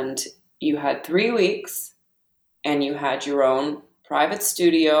 And you had 3 weeks, and you had your own private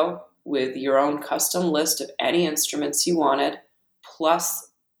studio with your own custom list of any instruments you wanted,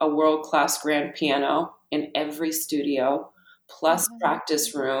 plus a world-class grand piano in every studio, plus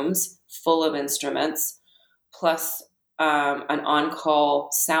practice rooms full of instruments, plus an on-call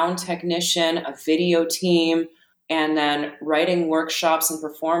sound technician, a video team, and then writing workshops and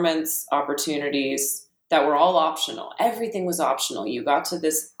performance opportunities that were all optional. Everything was optional. You got to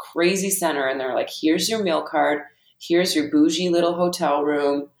this crazy center and they're like, here's your meal card, here's your bougie little hotel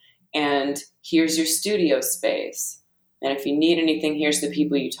room, and here's your studio space. And if you need anything, here's the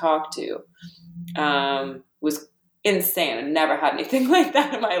people you talk to. Was insane. I never had anything like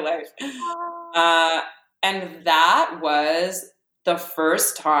that in my life. And that was the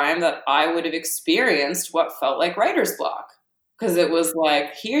first time that I would have experienced what felt like writer's block. Because it was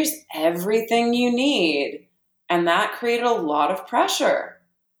like, here's everything you need. And that created a lot of pressure.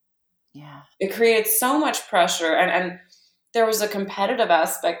 Yeah. It created so much pressure. And there was a competitive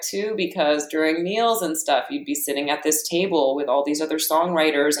aspect too, because during meals and stuff, you'd be sitting at this table with all these other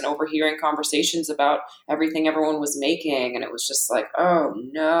songwriters and overhearing conversations about everything everyone was making. And it was just like, oh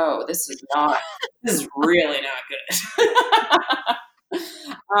no, this is really not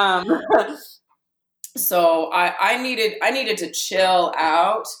good. So I needed to chill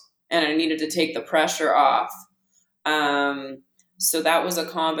out, and I needed to take the pressure off. So that was a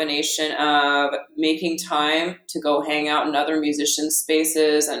combination of making time to go hang out in other musician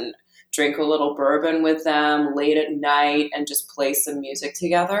spaces and drink a little bourbon with them late at night and just play some music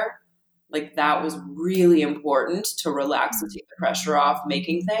together. Like that was really important to relax and take the pressure off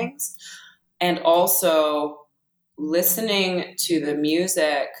making things. And also listening to the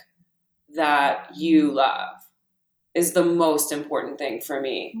music that you love is the most important thing for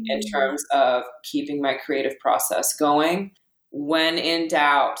me in terms of keeping my creative process going. When in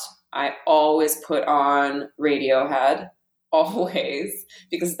doubt, I always put on Radiohead, always,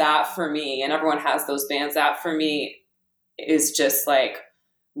 because that for me, and everyone has those bands, that for me is just like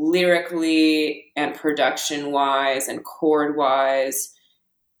lyrically and production wise and chord wise,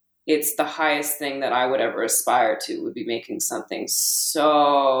 it's the highest thing that I would ever aspire to, would be making something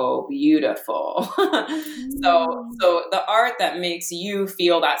so beautiful. So the art that makes you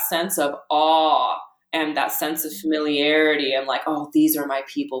feel that sense of awe and that sense of familiarity and like, oh, these are my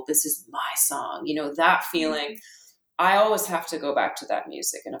people, this is my song, that feeling. I always have to go back to that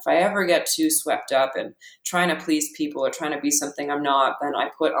music. And if I ever get too swept up in trying to please people or trying to be something I'm not, then I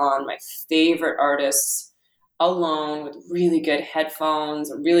put on my favorite artists alone with really good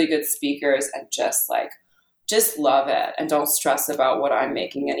headphones, really good speakers, and just love it. And don't stress about what I'm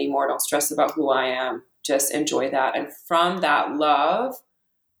making anymore. Don't stress about who I am. Just enjoy that. And from that love,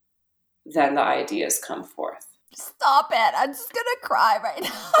 then the ideas come forth. Stop it. I'm just going to cry right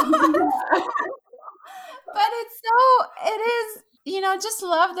now. But it is, just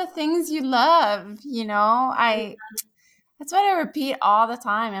love the things you love, that's what I repeat all the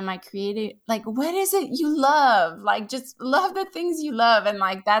time in my creative, like, what is it you love? Like, just love the things you love. And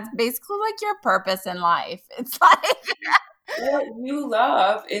like, that's basically like your purpose in life. It's like what you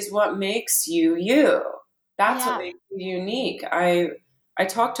love is what makes you you. That's what makes you unique. I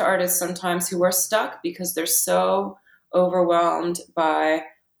talk to artists sometimes who are stuck because they're so overwhelmed by,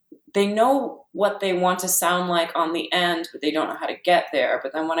 they know what they want to sound like on the end, but they don't know how to get there.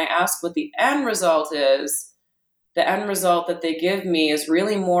 But then when I ask what the end result is, the end result that they give me is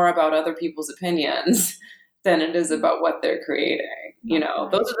really more about other people's opinions than it is about what they're creating.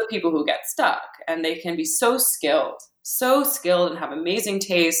 Those are the people who get stuck, and they can be so skilled and have amazing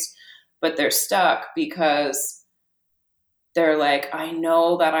taste, but they're stuck because they're like, I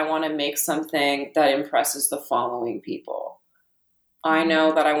know that I want to make something that impresses the following people. I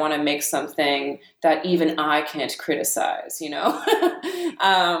know that I want to make something that even I can't criticize,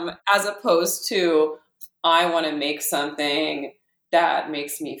 as opposed to, I want to make something that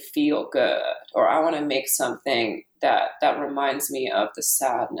makes me feel good, or I want to make something that reminds me of the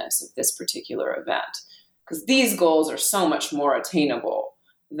sadness of this particular event. Because these goals are so much more attainable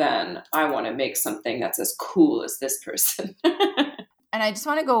than I want to make something that's as cool as this person. And I just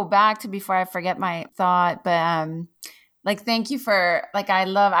want to go back to, before I forget my thought, but thank you for, I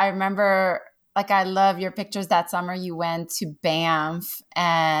love your pictures that summer you went to Banff,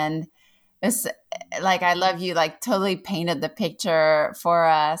 and it's I love you totally painted the picture for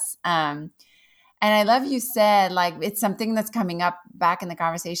us. And I love you said, it's something that's coming up back in the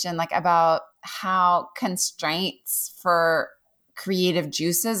conversation, about how constraints for creative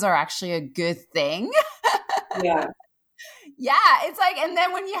juices are actually a good thing. Yeah. Yeah. It's and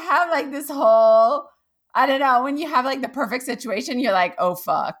then when you have this whole, I don't know, when you have the perfect situation, you're like, oh,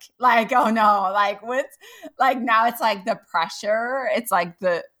 fuck. Oh no, what's now it's the pressure. It's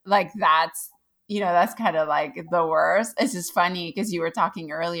that's, that's kind of the worst. It's just funny because you were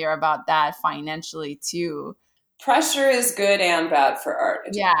talking earlier about that financially too. Pressure is good and bad for art.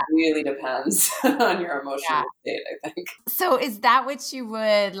 It really depends on your emotional state, I think. So is that what you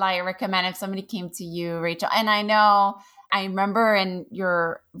would recommend if somebody came to you, Rachel? And I remember in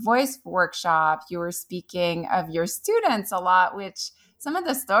your voice workshop, you were speaking of your students a lot, which some of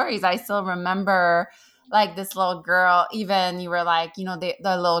the stories I still remember, this little girl, even you were the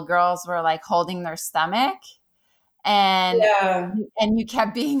little girls were holding their stomach, and you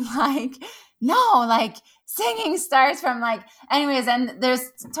kept being no, singing starts from anyways. And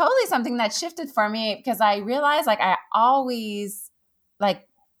there's totally something that shifted for me, because I realized I always like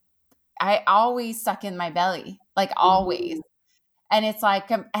I always suck in my belly, like always. And it's like,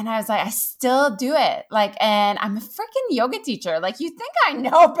 and I was like, I still do it. Like, and I'm a freaking yoga teacher. Like, you think I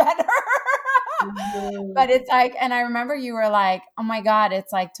know better. But it's like, and I remember you were like, oh my God,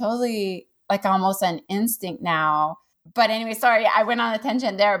 it's like totally like almost an instinct now. But anyway, sorry, I went on a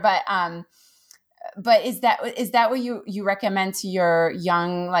tangent there. But is that what you recommend to your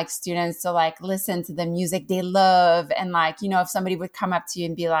young like students to like listen to the music they love? And like, if somebody would come up to you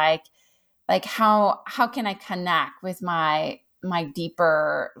and be like how can I connect with my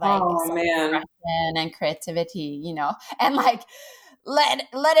deeper like Oh man. expression and creativity, and like let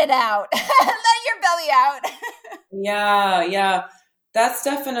it out, let your belly out. Yeah. That's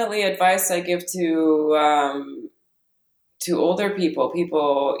definitely advice I give to older people,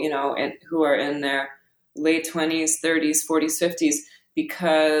 who are in their late 20s, 30s, 40s, 50s,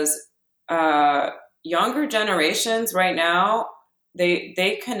 because younger generations right now,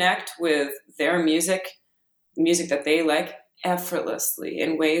 they connect with their music that they like effortlessly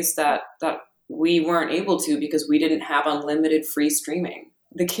in ways that we weren't able to because we didn't have unlimited free streaming.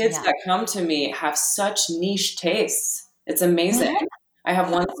 The kids that come to me have such niche tastes. It's amazing. Yeah. I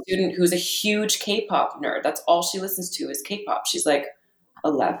have one student who's a huge K-pop nerd. That's all she listens to is K-pop. She's like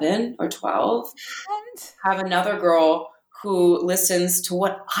 11 or 12. I have another girl who listens to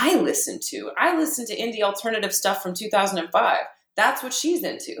what I listen to. I listen to indie alternative stuff from 2005. That's what she's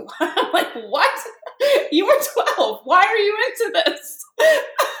into. I'm like, what? You were 12. Why are you into this?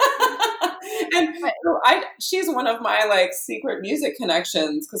 And she's one of my like secret music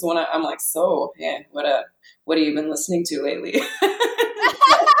connections because I'm like, so yeah, what have you been listening to lately?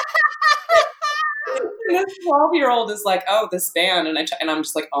 This 12-year-old is like, oh, this band, and I'm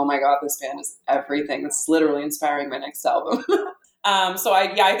just like, oh my god, this band is everything. This is literally inspiring my next album. So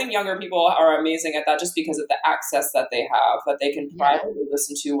I think younger people are amazing at that just because of the access that they have, that they can privately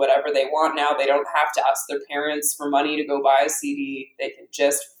listen to whatever they want now. They don't have to ask their parents for money to go buy a CD. They can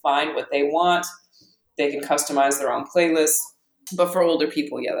just find what they want. They can customize their own playlists. But for older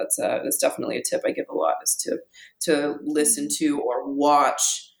people, yeah, that's definitely a tip I give a lot, is to listen to or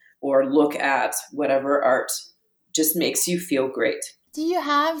watch or look at whatever art just makes you feel great. Do you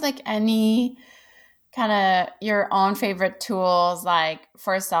have like any kind of your own favorite tools, like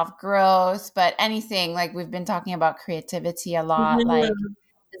for self-growth, but anything, like we've been talking about creativity a lot, like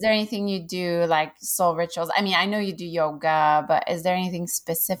is there anything you do like soul rituals? I mean, I know you do yoga, but is there anything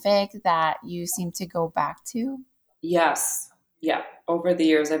specific that you seem to go back to? Yes. Yeah. Over the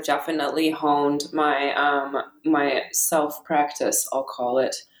years, I've definitely honed my my self-practice, I'll call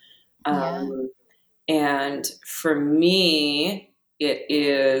it. And for me, it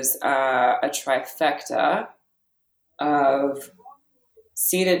is a trifecta of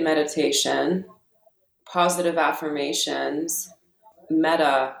seated meditation, positive affirmations,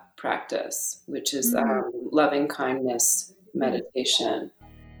 metta practice, which is loving kindness meditation.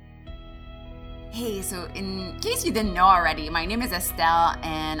 Hey, so in case you didn't know already, my name is Estelle,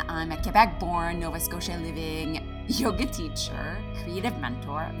 and I'm a Quebec-born, Nova Scotia living yoga teacher, creative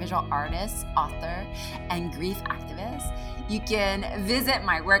mentor, visual artist, author, and grief activist. You can visit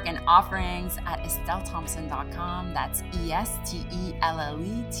my work and offerings at estellethompson.com. That's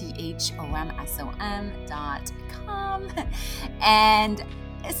ESTELLETHOMSOM.com. And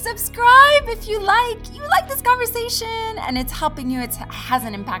subscribe if you like this conversation and it's helping you, it has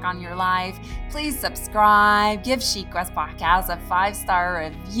an impact on your life. Please subscribe, give She Quest Podcast a 5-star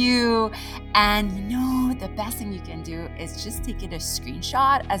review, and the best thing you can do is just take it a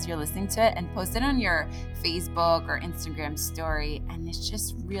screenshot as you're listening to it and post it on your Facebook or Instagram story, and it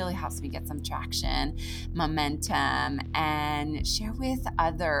just really helps me get some traction, momentum, and share with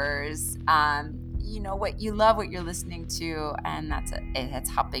others what you love, what you're listening to, and it's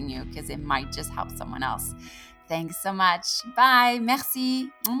helping you because it might just help someone else. Thanks so much. Bye.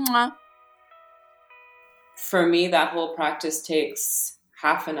 Merci. Mwah. For me, that whole practice takes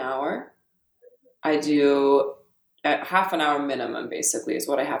half an hour. I do half an hour minimum, basically, is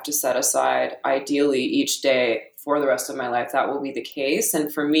what I have to set aside, ideally, each day for the rest of my life. That will be the case.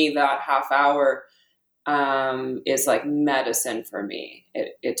 And for me, that half hour is like medicine for me.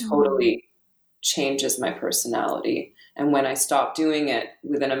 It totally changes my personality. And when I stop doing it,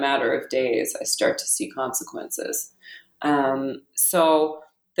 within a matter of days, I start to see consequences. So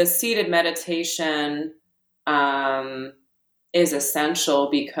the seated meditation is essential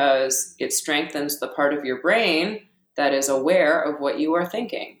because it strengthens the part of your brain that is aware of what you are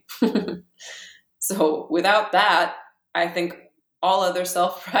thinking. So without that, I think all other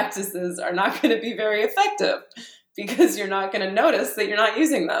self-practices are not going to be very effective because you're not going to notice that you're not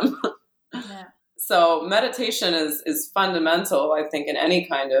using them. Yeah. So meditation is fundamental, I think, in any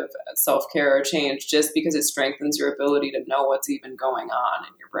kind of self-care or change, just because it strengthens your ability to know what's even going on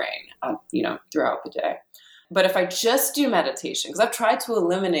in your brain, throughout the day. But if I just do meditation, because I've tried to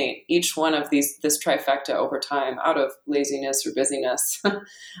eliminate each one of this trifecta over time out of laziness or busyness, and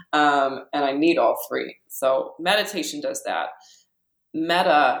I need all three. So meditation does that.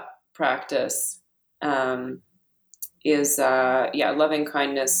 Metta practice is loving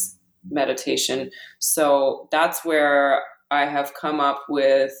kindness meditation. So that's where I have come up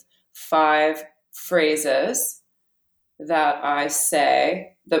with 5 phrases that I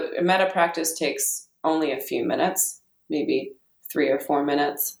say. The metta practice takes only a few minutes, maybe 3 or 4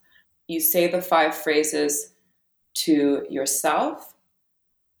 minutes. You say the 5 phrases to yourself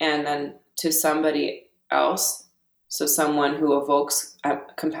and then to somebody else. So someone who evokes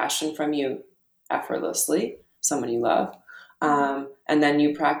compassion from you effortlessly, someone you love. And then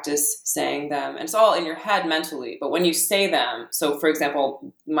you practice saying them, and it's all in your head mentally. But when you say them, so for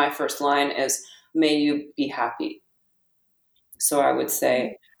example, my first line is, may you be happy. So I would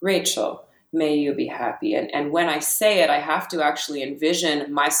say, Rachel, may you be happy. And when I say it, I have to actually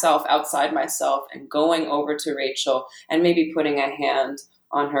envision myself outside myself and going over to Rachel and maybe putting a hand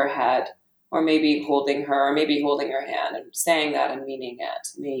on her head, or maybe holding her, or maybe holding her hand and saying that and meaning it.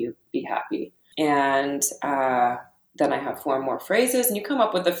 May you be happy. And then I have 4 more phrases, and you come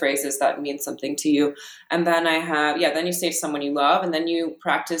up with the phrases that mean something to you. And then then you say to someone you love, and then you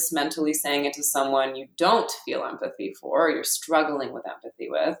practice mentally saying it to someone you don't feel empathy for, or you're struggling with empathy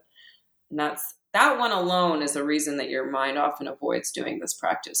with. And that one alone is a reason that your mind often avoids doing this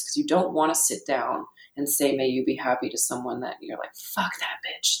practice, because you don't want to sit down and say, may you be happy to someone that you're like, fuck that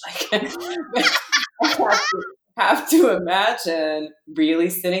bitch. Like, have to imagine really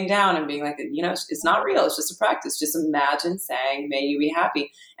sitting down and being like, it's not real. It's just a practice. Just imagine saying, may you be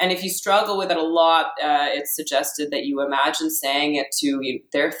happy. And if you struggle with it a lot, it's suggested that you imagine saying it to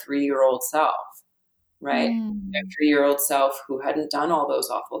their 3-year-old self, right? Their 3-year-old self who hadn't done all those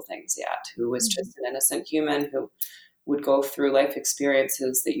awful things yet, who was just an innocent human who would go through life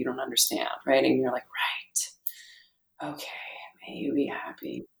experiences that you don't understand, right? And you're like, right, okay, may you be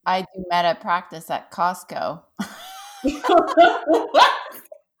happy. I do metta practice at Costco.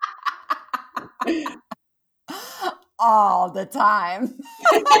 All the time.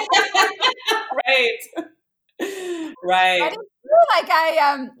 Right. Like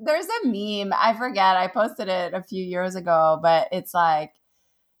there's a meme, I forget, I posted it a few years ago, but it's like,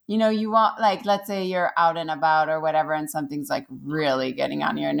 you want, like, let's say you're out and about or whatever, and something's like really getting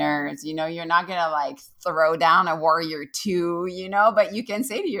on your nerves, you're not going to like throw down a warrior 2, but you can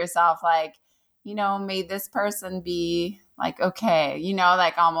say to yourself, like, may this person be like, okay,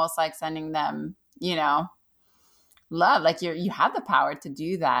 like almost like sending them, love, like you have the power to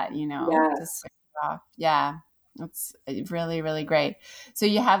do that, Yes. to switch it off. Yeah. It's really, really great. So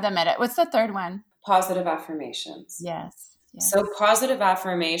you have the metta. What's the third one? Positive affirmations. Yes. So positive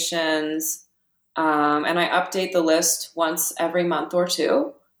affirmations, and I update the list once every month or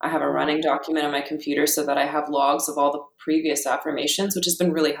 2. I have a running document on my computer so that I have logs of all the previous affirmations, which has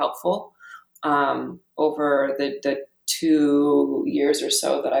been really helpful over the 2 years or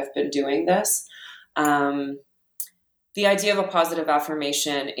so that I've been doing this. The idea of a positive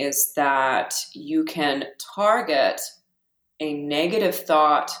affirmation is that you can target a negative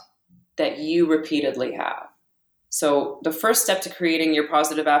thought that you repeatedly have. So the first step to creating your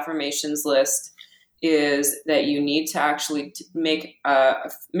positive affirmations list is that you need to actually make a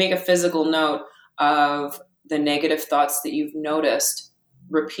physical note of the negative thoughts that you've noticed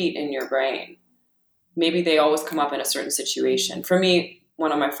repeat in your brain. Maybe they always come up in a certain situation. For me,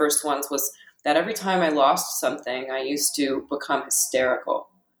 one of my first ones was that every time I lost something, I used to become hysterical.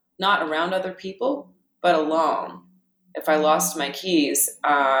 Not around other people, but alone. If I lost my keys,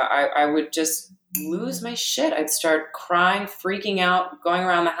 I would just lose my shit. I'd start crying, freaking out, going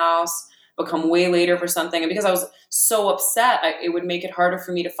around the house, become way later for something. And because I was so upset, it would make it harder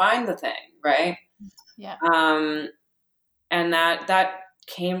for me to find the thing, right? Yeah. And that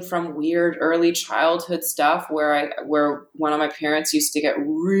came from weird early childhood stuff where one of my parents used to get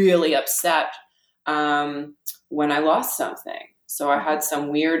really upset when I lost something. So I had some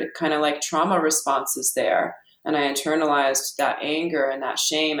weird kind of like trauma responses there, and I internalized that anger and that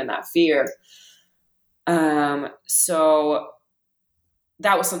shame and that fear. So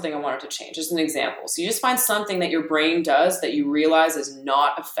that was something I wanted to change, as an example. So you just find something that your brain does that you realize is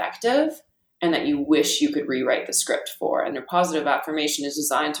not effective and that you wish you could rewrite the script for. And your positive affirmation is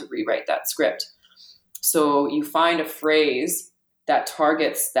designed to rewrite that script. So you find a phrase that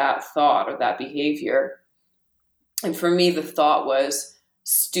targets that thought or that behavior. And for me, the thought was,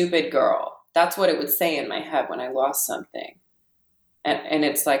 stupid girl. That's what it would say in my head when I lost something. And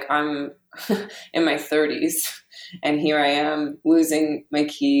it's like I'm in my 30s and here I am losing my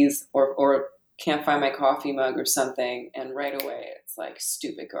keys or can't find my coffee mug or something. And right away it's like,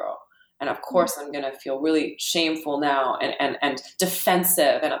 stupid girl. And of course I'm going to feel really shameful now and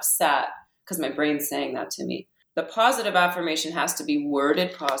defensive and upset because my brain's saying that to me. The positive affirmation has to be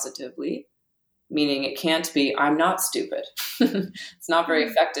worded positively, meaning it can't be, I'm not stupid. It's not very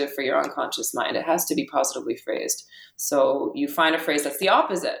effective for your unconscious mind. It has to be positively phrased. So you find a phrase that's the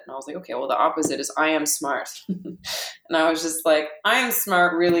opposite. And I was like, okay, well, the opposite is I am smart. And I was just like, I am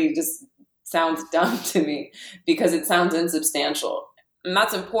smart really just sounds dumb to me because it sounds insubstantial. And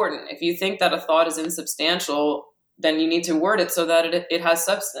that's important. If you think that a thought is insubstantial, then you need to word it so that it has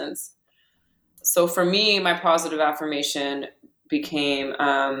substance. So for me, my positive affirmation became,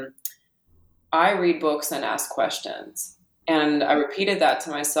 I read books and ask questions. And I repeated that to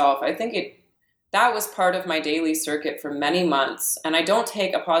myself. I think that was part of my daily circuit for many months. And I don't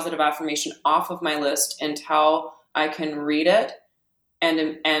take a positive affirmation off of my list until I can read it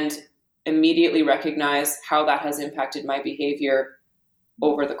and immediately recognize how that has impacted my behavior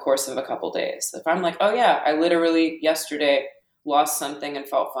over the course of a couple days. If I'm like, oh yeah, I literally yesterday lost something and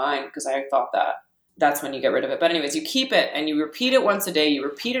felt fine because I thought that, that's when you get rid of it. But anyways, you keep it and you repeat it once a day. You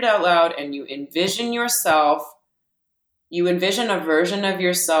repeat it out loud and you envision yourself. You envision a version of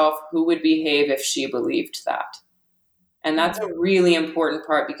yourself who would behave if she believed that. And that's a really important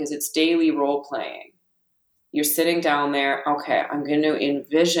part because it's daily role playing. You're sitting down there. Okay, I'm going to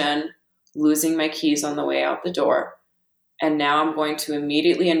envision losing my keys on the way out the door. And now I'm going to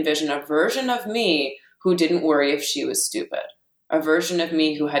immediately envision a version of me who didn't worry if she was stupid. A version of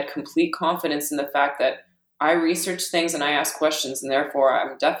me who had complete confidence in the fact that I research things and I ask questions and therefore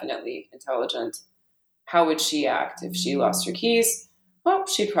I'm definitely intelligent. How would she act if she lost her keys? Well,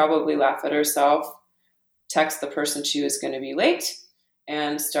 she'd probably laugh at herself, text the person she was going to be late,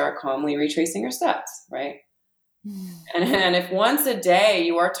 and start calmly retracing her steps, right? And if once a day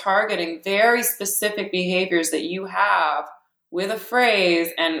you are targeting very specific behaviors that you have with a phrase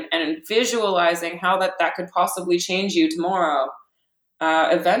and visualizing how that could possibly change you tomorrow,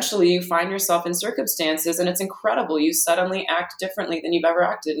 eventually you find yourself in circumstances and it's incredible. You suddenly act differently than you've ever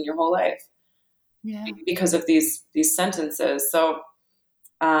acted in your whole life. Yeah. Because of these sentences. So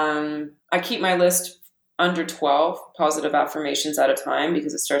I keep my list under 12 positive affirmations at a time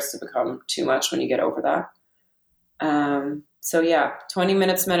because it starts to become too much when you get over that. So yeah, 20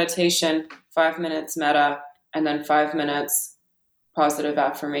 minutes meditation, 5 minutes meta, and then 5 minutes positive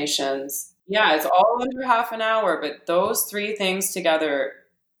affirmations. Yeah, it's all under half an hour, but those three things together,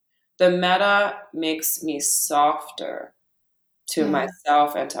 the meta makes me softer to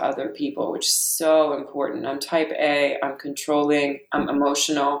myself and to other people, which is so important. I'm type A, I'm controlling, I'm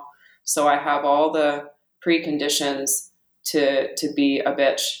emotional. So I have all the preconditions to be a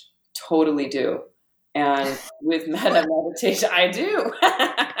bitch, totally do. And with meta meditation, I do.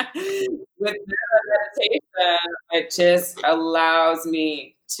 With meta meditation, it just allows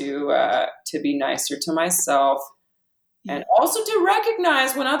me to be nicer to myself and also to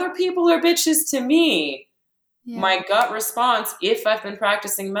recognize when other people are bitches to me. Yeah. My gut response, if I've been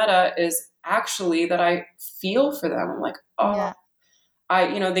practicing meta, is actually that I feel for them. I'm like, oh,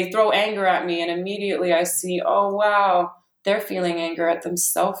 yeah. They throw anger at me and immediately I see, oh, wow, they're feeling anger at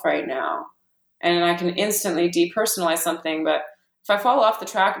themselves right now. And I can instantly depersonalize something. But if I fall off the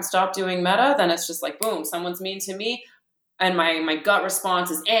track and stop doing meta, then it's just like, boom, someone's mean to me. And my gut response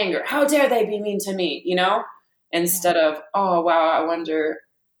is anger. How dare they be mean to me, Instead of, oh, wow, I wonder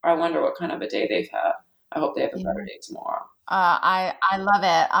what kind of a day they've had. I hope they have a better day tomorrow. I love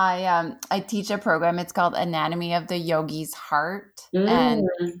it. I teach a program. It's called Anatomy of the Yogi's Heart. And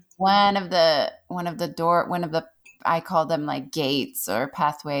one of the I call them like gates or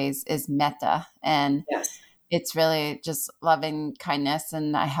pathways is metta. And it's really just loving kindness.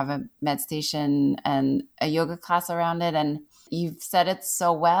 And I have a meditation and a yoga class around it. And you've said it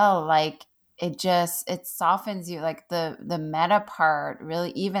so well, like it softens you, like the metta part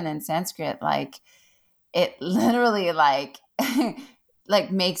really, even in Sanskrit, like it literally like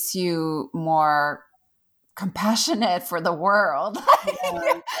makes you more compassionate for the world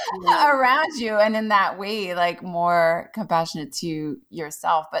around you, and in that way like more compassionate to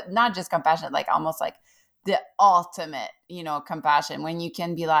yourself, but not just compassionate, like almost like the ultimate compassion, when you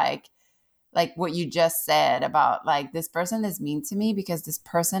can be like what you just said about like, this person is mean to me because this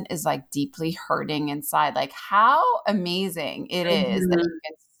person is like deeply hurting inside. Like how amazing it is that you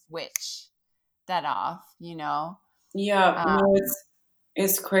can switch that off,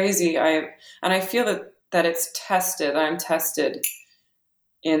 it's crazy. I feel that it's tested. I'm tested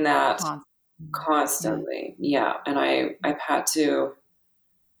in that constantly. Yeah. And I've had to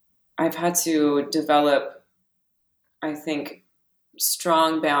develop, I think,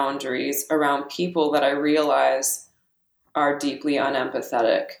 strong boundaries around people that I realize are deeply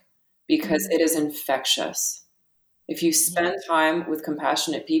unempathetic because Mm. it is infectious. If you Yeah. spend time with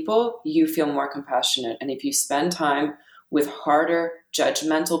compassionate people, you feel more compassionate. And if you spend time with harder,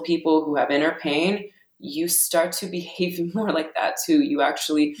 judgmental people who have inner pain, you start to behave more like that too.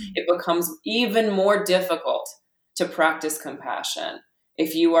 It becomes even more difficult to practice compassion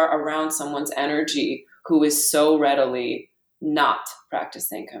if you are around someone's energy who is so readily not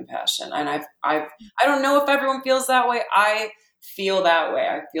practicing compassion. And I don't know if everyone feels that way. I feel that way.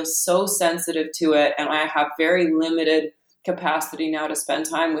 I feel so sensitive to it. And I have very limited capacity now to spend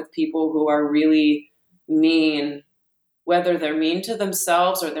time with people who are really mean, whether they're mean to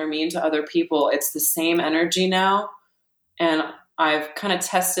themselves or they're mean to other people. It's the same energy now. And I've kind of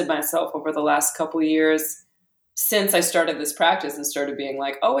tested myself over the last couple of years since I started this practice and started being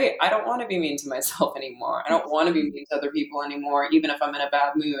like, oh, wait, I don't want to be mean to myself anymore. I don't want to be mean to other people anymore, even if I'm in a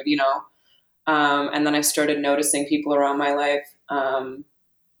bad mood, you know? And then I started noticing people around my life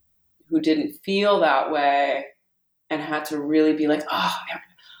who didn't feel that way and had to really be like, oh,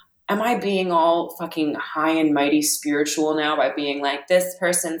 am I being all fucking high and mighty spiritual now by being like, this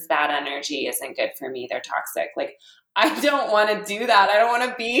person's bad energy isn't good for me. They're toxic. Like, I don't want to do that. I don't want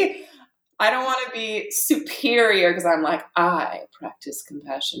to be superior because I'm like, I practice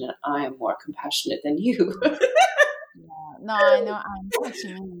compassion and I am more compassionate than you. Yeah. No, I know what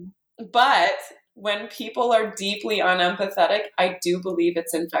you mean. But when people are deeply unempathetic, I do believe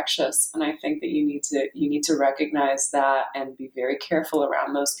it's infectious, and I think that you need to recognize that and be very careful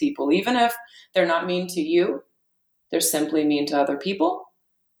around those people, even if they're not mean to you. They're simply mean to other people.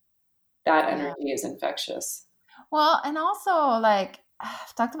 That Yeah. energy is infectious. Well, and also like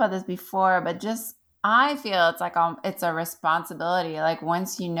I've talked about this before, but just I feel it's a responsibility. Like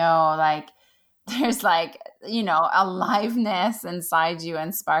once you know, like there's like aliveness inside you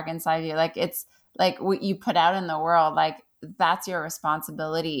and spark inside you, like it's like what you put out in the world, like that's your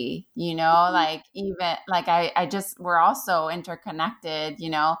responsibility, like even like I just we're also interconnected,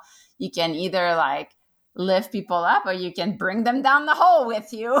 you can either like lift people up or you can bring them down the hole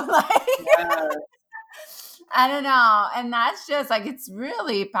with you. Like Yeah. I don't know. And that's just like, it's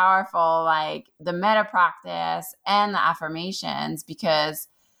really powerful, like the meta practice and the affirmations, because,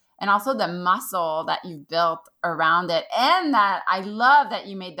 and also the muscle that you've built around it. And that I love that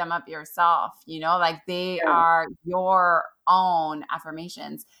you made them up yourself, like they Yeah. are your own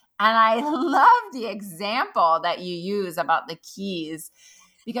affirmations. And I love the example that you use about the keys,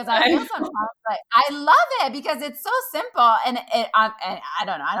 because I feel sometimes like I love it because it's so simple, and and I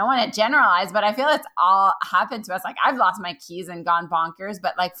don't know, I don't want to generalize, but I feel it's all happened to us. Like I've lost my keys and gone bonkers,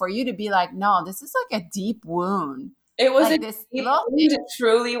 but like for you to be like, no, this is like a deep wound. It was a Like this deep little wound. It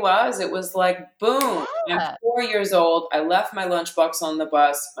truly was. It was like, boom. I'm yeah. 4 years old. I left my lunchbox on the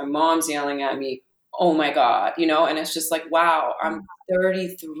bus. My mom's yelling at me. Oh my God, and it's just like, wow, I'm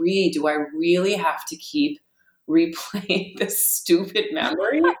 33. Do I really have to keep replaying this stupid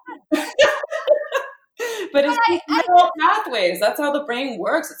memory? But it's just I neural pathways. That's how the brain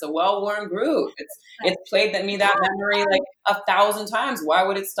works. It's a well-worn groove. It's played that memory like 1,000 times. Why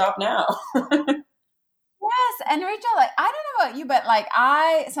would it stop now? Yes, and Rachel, like I don't know about you, but like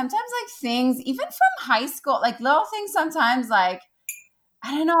I sometimes like things even from high school, like little things sometimes like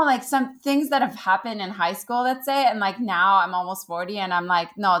I don't know, like some things that have happened in high school, let's say, and like now I'm almost 40 and I'm like,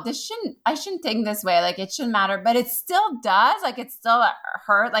 no, I shouldn't think this way. Like it shouldn't matter, but it still does. Like it still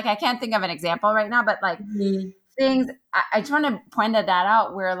hurt. Like I can't think of an example right now, but like things, I just want to point that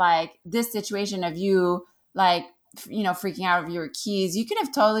out where like this situation of you, like, freaking out over your keys, you could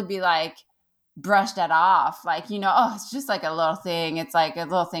have totally be like, brush that off, like, oh, it's just like a little thing, it's like a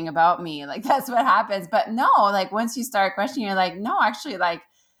little thing about me, like that's what happens. But no, like once you start questioning, you're like, no, actually, like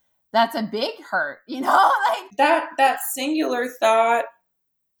that's a big hurt, like that singular thought,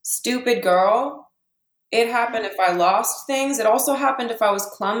 stupid girl, it happened if I lost things. It also happened if I was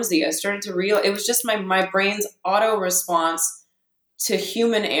clumsy. I started to realize it was just my brain's auto response to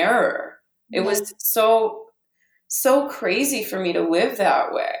human error. It was so crazy for me to live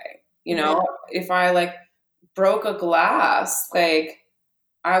that way. If I like broke a glass, like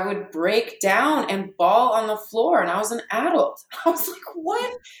I would break down and bawl on the floor, and I was an adult. I was like,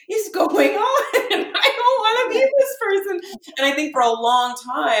 what is going on? I don't want to be this person. And I think for a long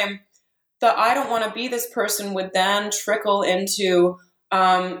time, the I don't want to be this person would then trickle into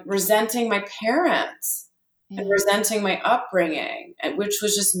resenting my parents and resenting my upbringing, which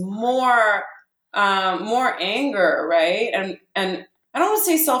was just more anger, right? And I don't want to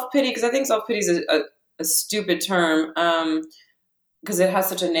say self-pity because I think self-pity is a stupid term because it has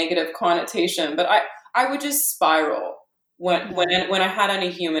such a negative connotation. But I would just spiral when I had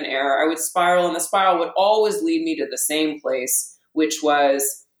any human error. I would spiral, and the spiral would always lead me to the same place, which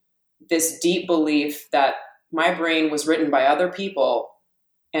was this deep belief that my brain was written by other people,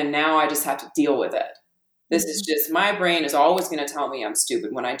 and now I just have to deal with it. This is just, my brain is always going to tell me I'm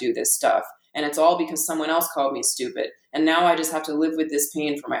stupid when I do this stuff. And it's all because someone else called me stupid. And now I just have to live with this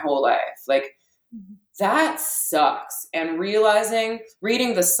pain for my whole life. Like, that sucks. And reading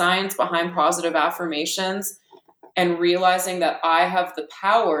the science behind positive affirmations and realizing that I have the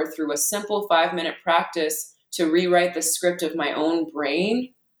power through a simple 5-minute practice to rewrite the script of my own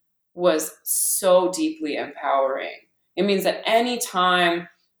brain was so deeply empowering. It means that any time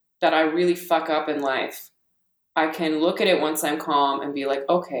that I really fuck up in life, I can look at it once I'm calm and be like,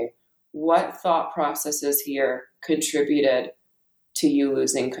 okay, what thought processes here contributed to you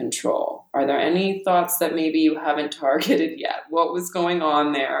losing control? Are there any thoughts that maybe you haven't targeted yet? What was going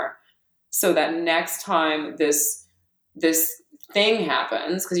on there? So that next time this thing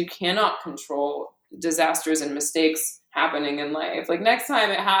happens, because you cannot control disasters and mistakes happening in life. Like, next time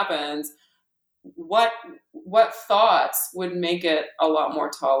it happens, what thoughts would make it a lot more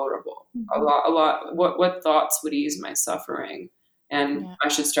tolerable? What thoughts would ease my suffering? And I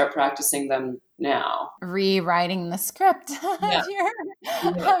should start practicing them now. Rewriting the script of your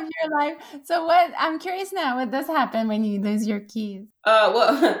life. So I'm curious now, what does happen when you lose your keys?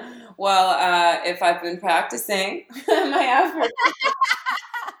 Well, if I've been practicing my efforts,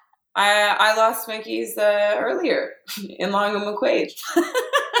 I lost my keys earlier in Long and McQuaid.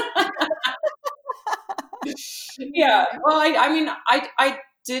 Yeah. Well, I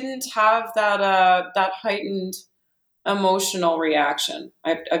didn't have that heightened emotional reaction.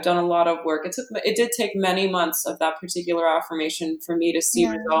 I've done a lot of work. It did take many months of that particular affirmation for me to see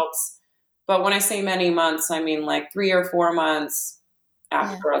results. But when I say many months, I mean like 3 or 4 months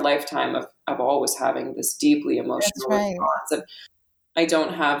after a lifetime of always having this deeply emotional response. And I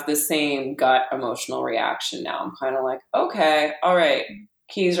don't have the same gut emotional reaction now. I'm kind of like, okay, all right,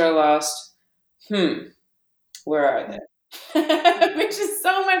 keys are lost. Where are they? Which is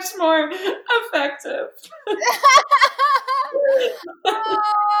so much more effective.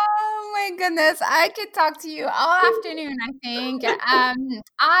 Oh my goodness. I could talk to you all afternoon, I think.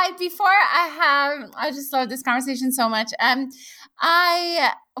 I just love this conversation so much.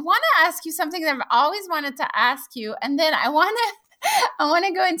 I want to ask you something that I've always wanted to ask you. And then I want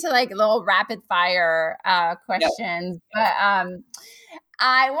to go into like little rapid fire questions. But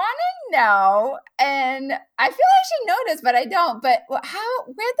I want to know, and I feel I should know this, but I don't. But where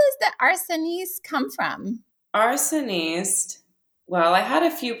does the arsoniste come from? Arsoniste. Well, I had a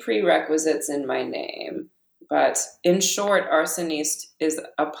few prerequisites in my name, but in short, arsoniste is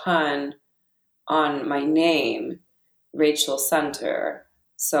a pun on my name, Rachel Center.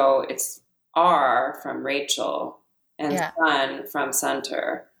 So it's R from Rachel and Sun from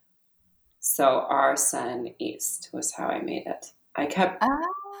Center. So arsoniste was how I made it. I kept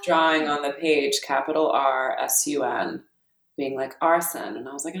drawing on the page, capital R, S-U-N, being like arson. And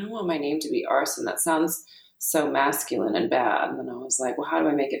I was like, I don't want my name to be arson. That sounds so masculine and bad. And then I was like, well, how do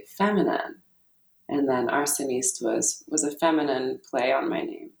I make it feminine? And then arsoniste was a feminine play on my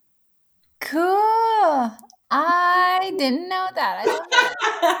name. Cool. I didn't know that.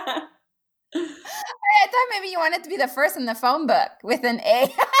 I thought maybe you wanted to be the first in the phone book with an A.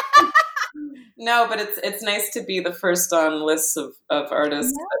 No, but it's nice to be the first on lists of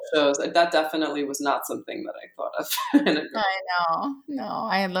artists that shows. That definitely was not something that I thought of. I know. No,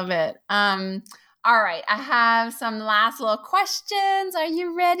 I love it. All right. I have some last little questions. Are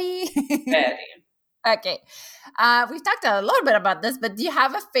you ready? Ready. Okay. We've talked a little bit about this, but do you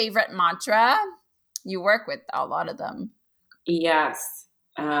have a favorite mantra? You work with a lot of them. Yes.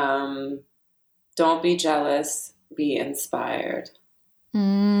 Don't be jealous, be inspired.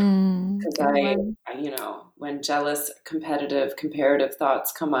 Because when jealous, competitive, comparative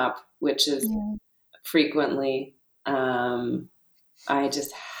thoughts come up, which is frequently, I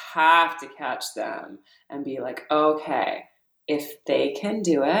just have to catch them and be like, okay, if they can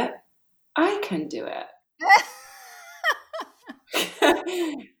do it, I can do it.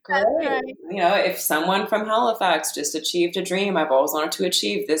 Great. Right. If someone from Halifax just achieved a dream I've always wanted to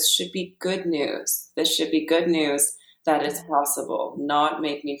achieve, this should be good news. This should be good news that it's possible, not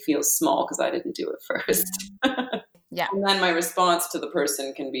make me feel small because I didn't do it first. Yeah. And then my response to the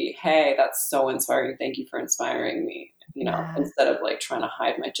person can be, hey, that's so inspiring. Thank you for inspiring me, instead of like trying to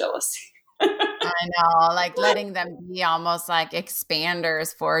hide my jealousy. I know, like letting them be almost like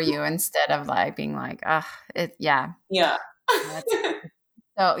expanders for you instead of like being like, Yeah. That's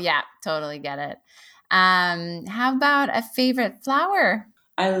so yeah, totally get it. How about a favorite flower?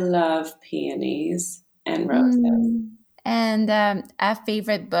 I love peonies and roses. Mm. And a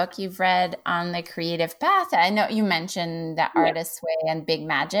favorite book you've read on the creative path? I know you mentioned The Yeah. Artist's Way and Big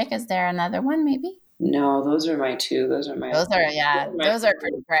Magic. Is there another one, maybe? No, those are my two. Those are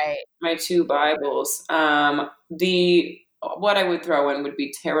pretty great. My two Bibles. The what I would throw in would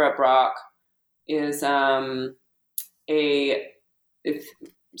be Tara Brach is a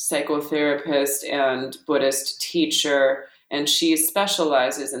psychotherapist and Buddhist teacher, and she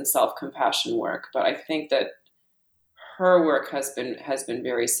specializes in self-compassion work. But I think that her work has been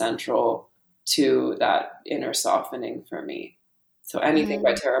very central to that inner softening for me. So anything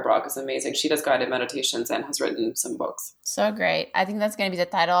by Mm, Tara Brach is amazing. She does guided meditations and has written some books. so great. I think that's going to be the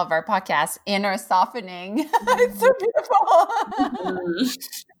title of our podcast, Inner Softening. It's so beautiful. Mm.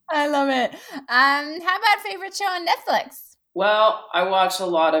 I love it. How about favorite show on Netflix? Well, I watch a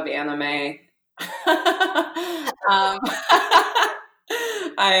lot of anime. um,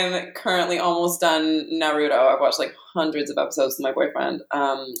 I'm currently almost done Naruto. I've watched like hundreds of episodes with my boyfriend.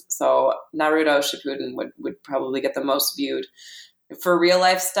 So Naruto Shippuden would probably get the most viewed. For real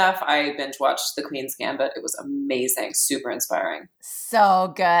life stuff, I binge watched The Queen's Gambit. It was amazing, super inspiring.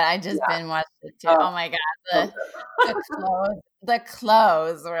 So good. I just Yeah. been watching it too. Oh, Oh my God. so The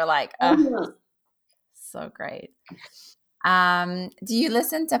clothes were like, good. so great. Do you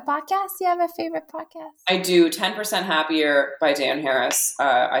listen to podcasts? Do you have a favorite podcast? I do. 10% Happier by Dan Harris.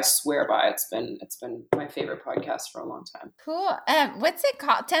 I swear by it. It's been my favorite podcast for a long time. Cool. What's it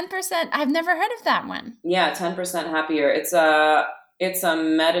called? 10%. I've never heard of that one. Yeah, 10% Happier. It's a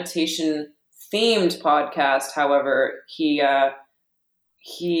meditation themed podcast. However, he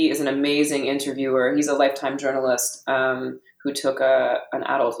is an amazing interviewer. He's a lifetime journalist who took an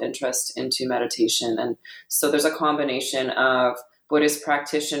adult interest into meditation. And so there's a combination of Buddhist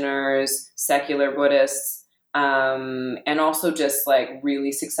practitioners, secular Buddhists, and also just like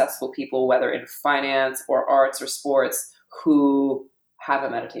really successful people, whether in finance or arts or sports, who have a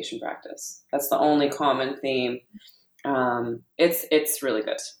meditation practice. That's the only common theme. It's really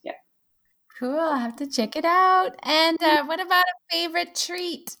good. Yeah. Cool. I'll have to check it out. And what about a favorite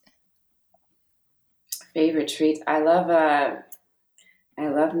treat? Favorite treat. I love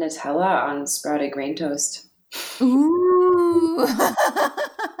Nutella on sprouted grain toast. Ooh.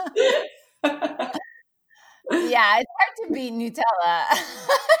 Yeah, it's hard to beat Nutella.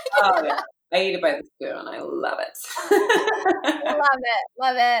 Oh yeah, I eat it by the spoon. I love it. Love it.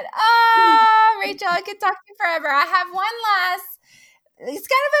 Love it. Oh, Rachel, I could talk to you forever. I have one last, it's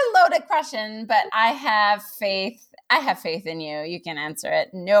kind of a loaded question, but I have faith. I have faith in you. You can answer it.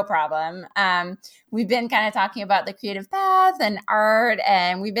 No problem. We've been kind of talking about the creative path and art,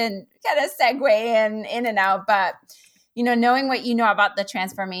 and we've been kind of segueing in and out, but you know, knowing what you know about the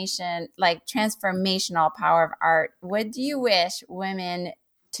transformation, like transformational power of art, what do you wish women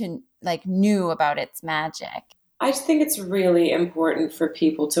to like knew about its magic? I just think it's really important for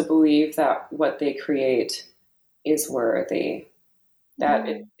people to believe that what they create is worthy. That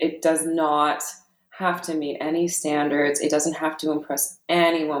it does not have to meet any standards. It doesn't have to impress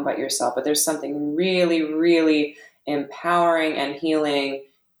anyone but yourself. But there's something really, really empowering and healing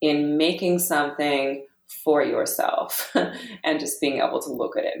in making something for yourself and just being able to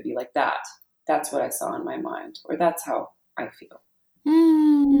look at it and be like, that's what I saw in my mind, or that's how I feel.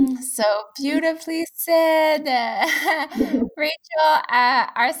 So beautifully said. Rachel,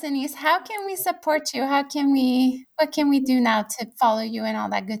 Arsenis, how can we support you? What can we do now to follow you and all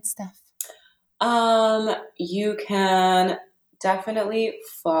that good stuff? You can definitely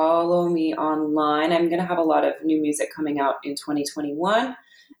follow me online. I'm going to have a lot of new music coming out in 2021.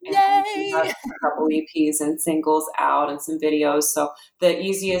 And Yay! have a couple EPs and singles out and some videos. So the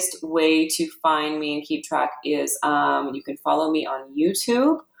easiest way to find me and keep track is you can follow me on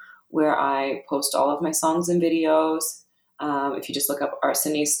YouTube, where I post all of my songs and videos. If you just look up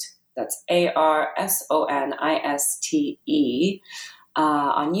Arsoniste, that's Arsoniste.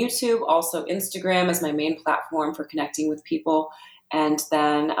 On YouTube, also Instagram is my main platform for connecting with people. And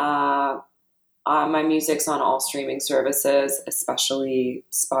then my music's on all streaming services, especially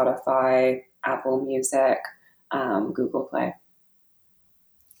Spotify, Apple Music, Google Play.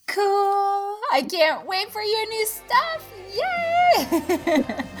 Cool. I can't wait for your new stuff. Yay!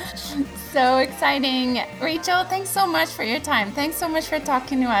 So exciting. Rachel, thanks so much for your time. Thanks so much for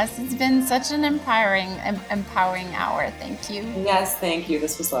talking to us. It's been such an empowering hour. Thank you. Yes, thank you.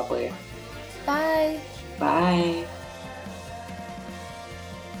 This was lovely. Bye. Bye.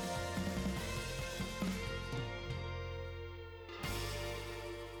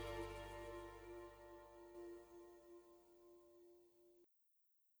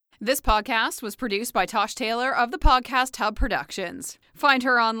 This podcast was produced by Tosh Taylor of the Podcast Hub Productions. Find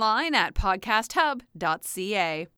her online at podcasthub.ca.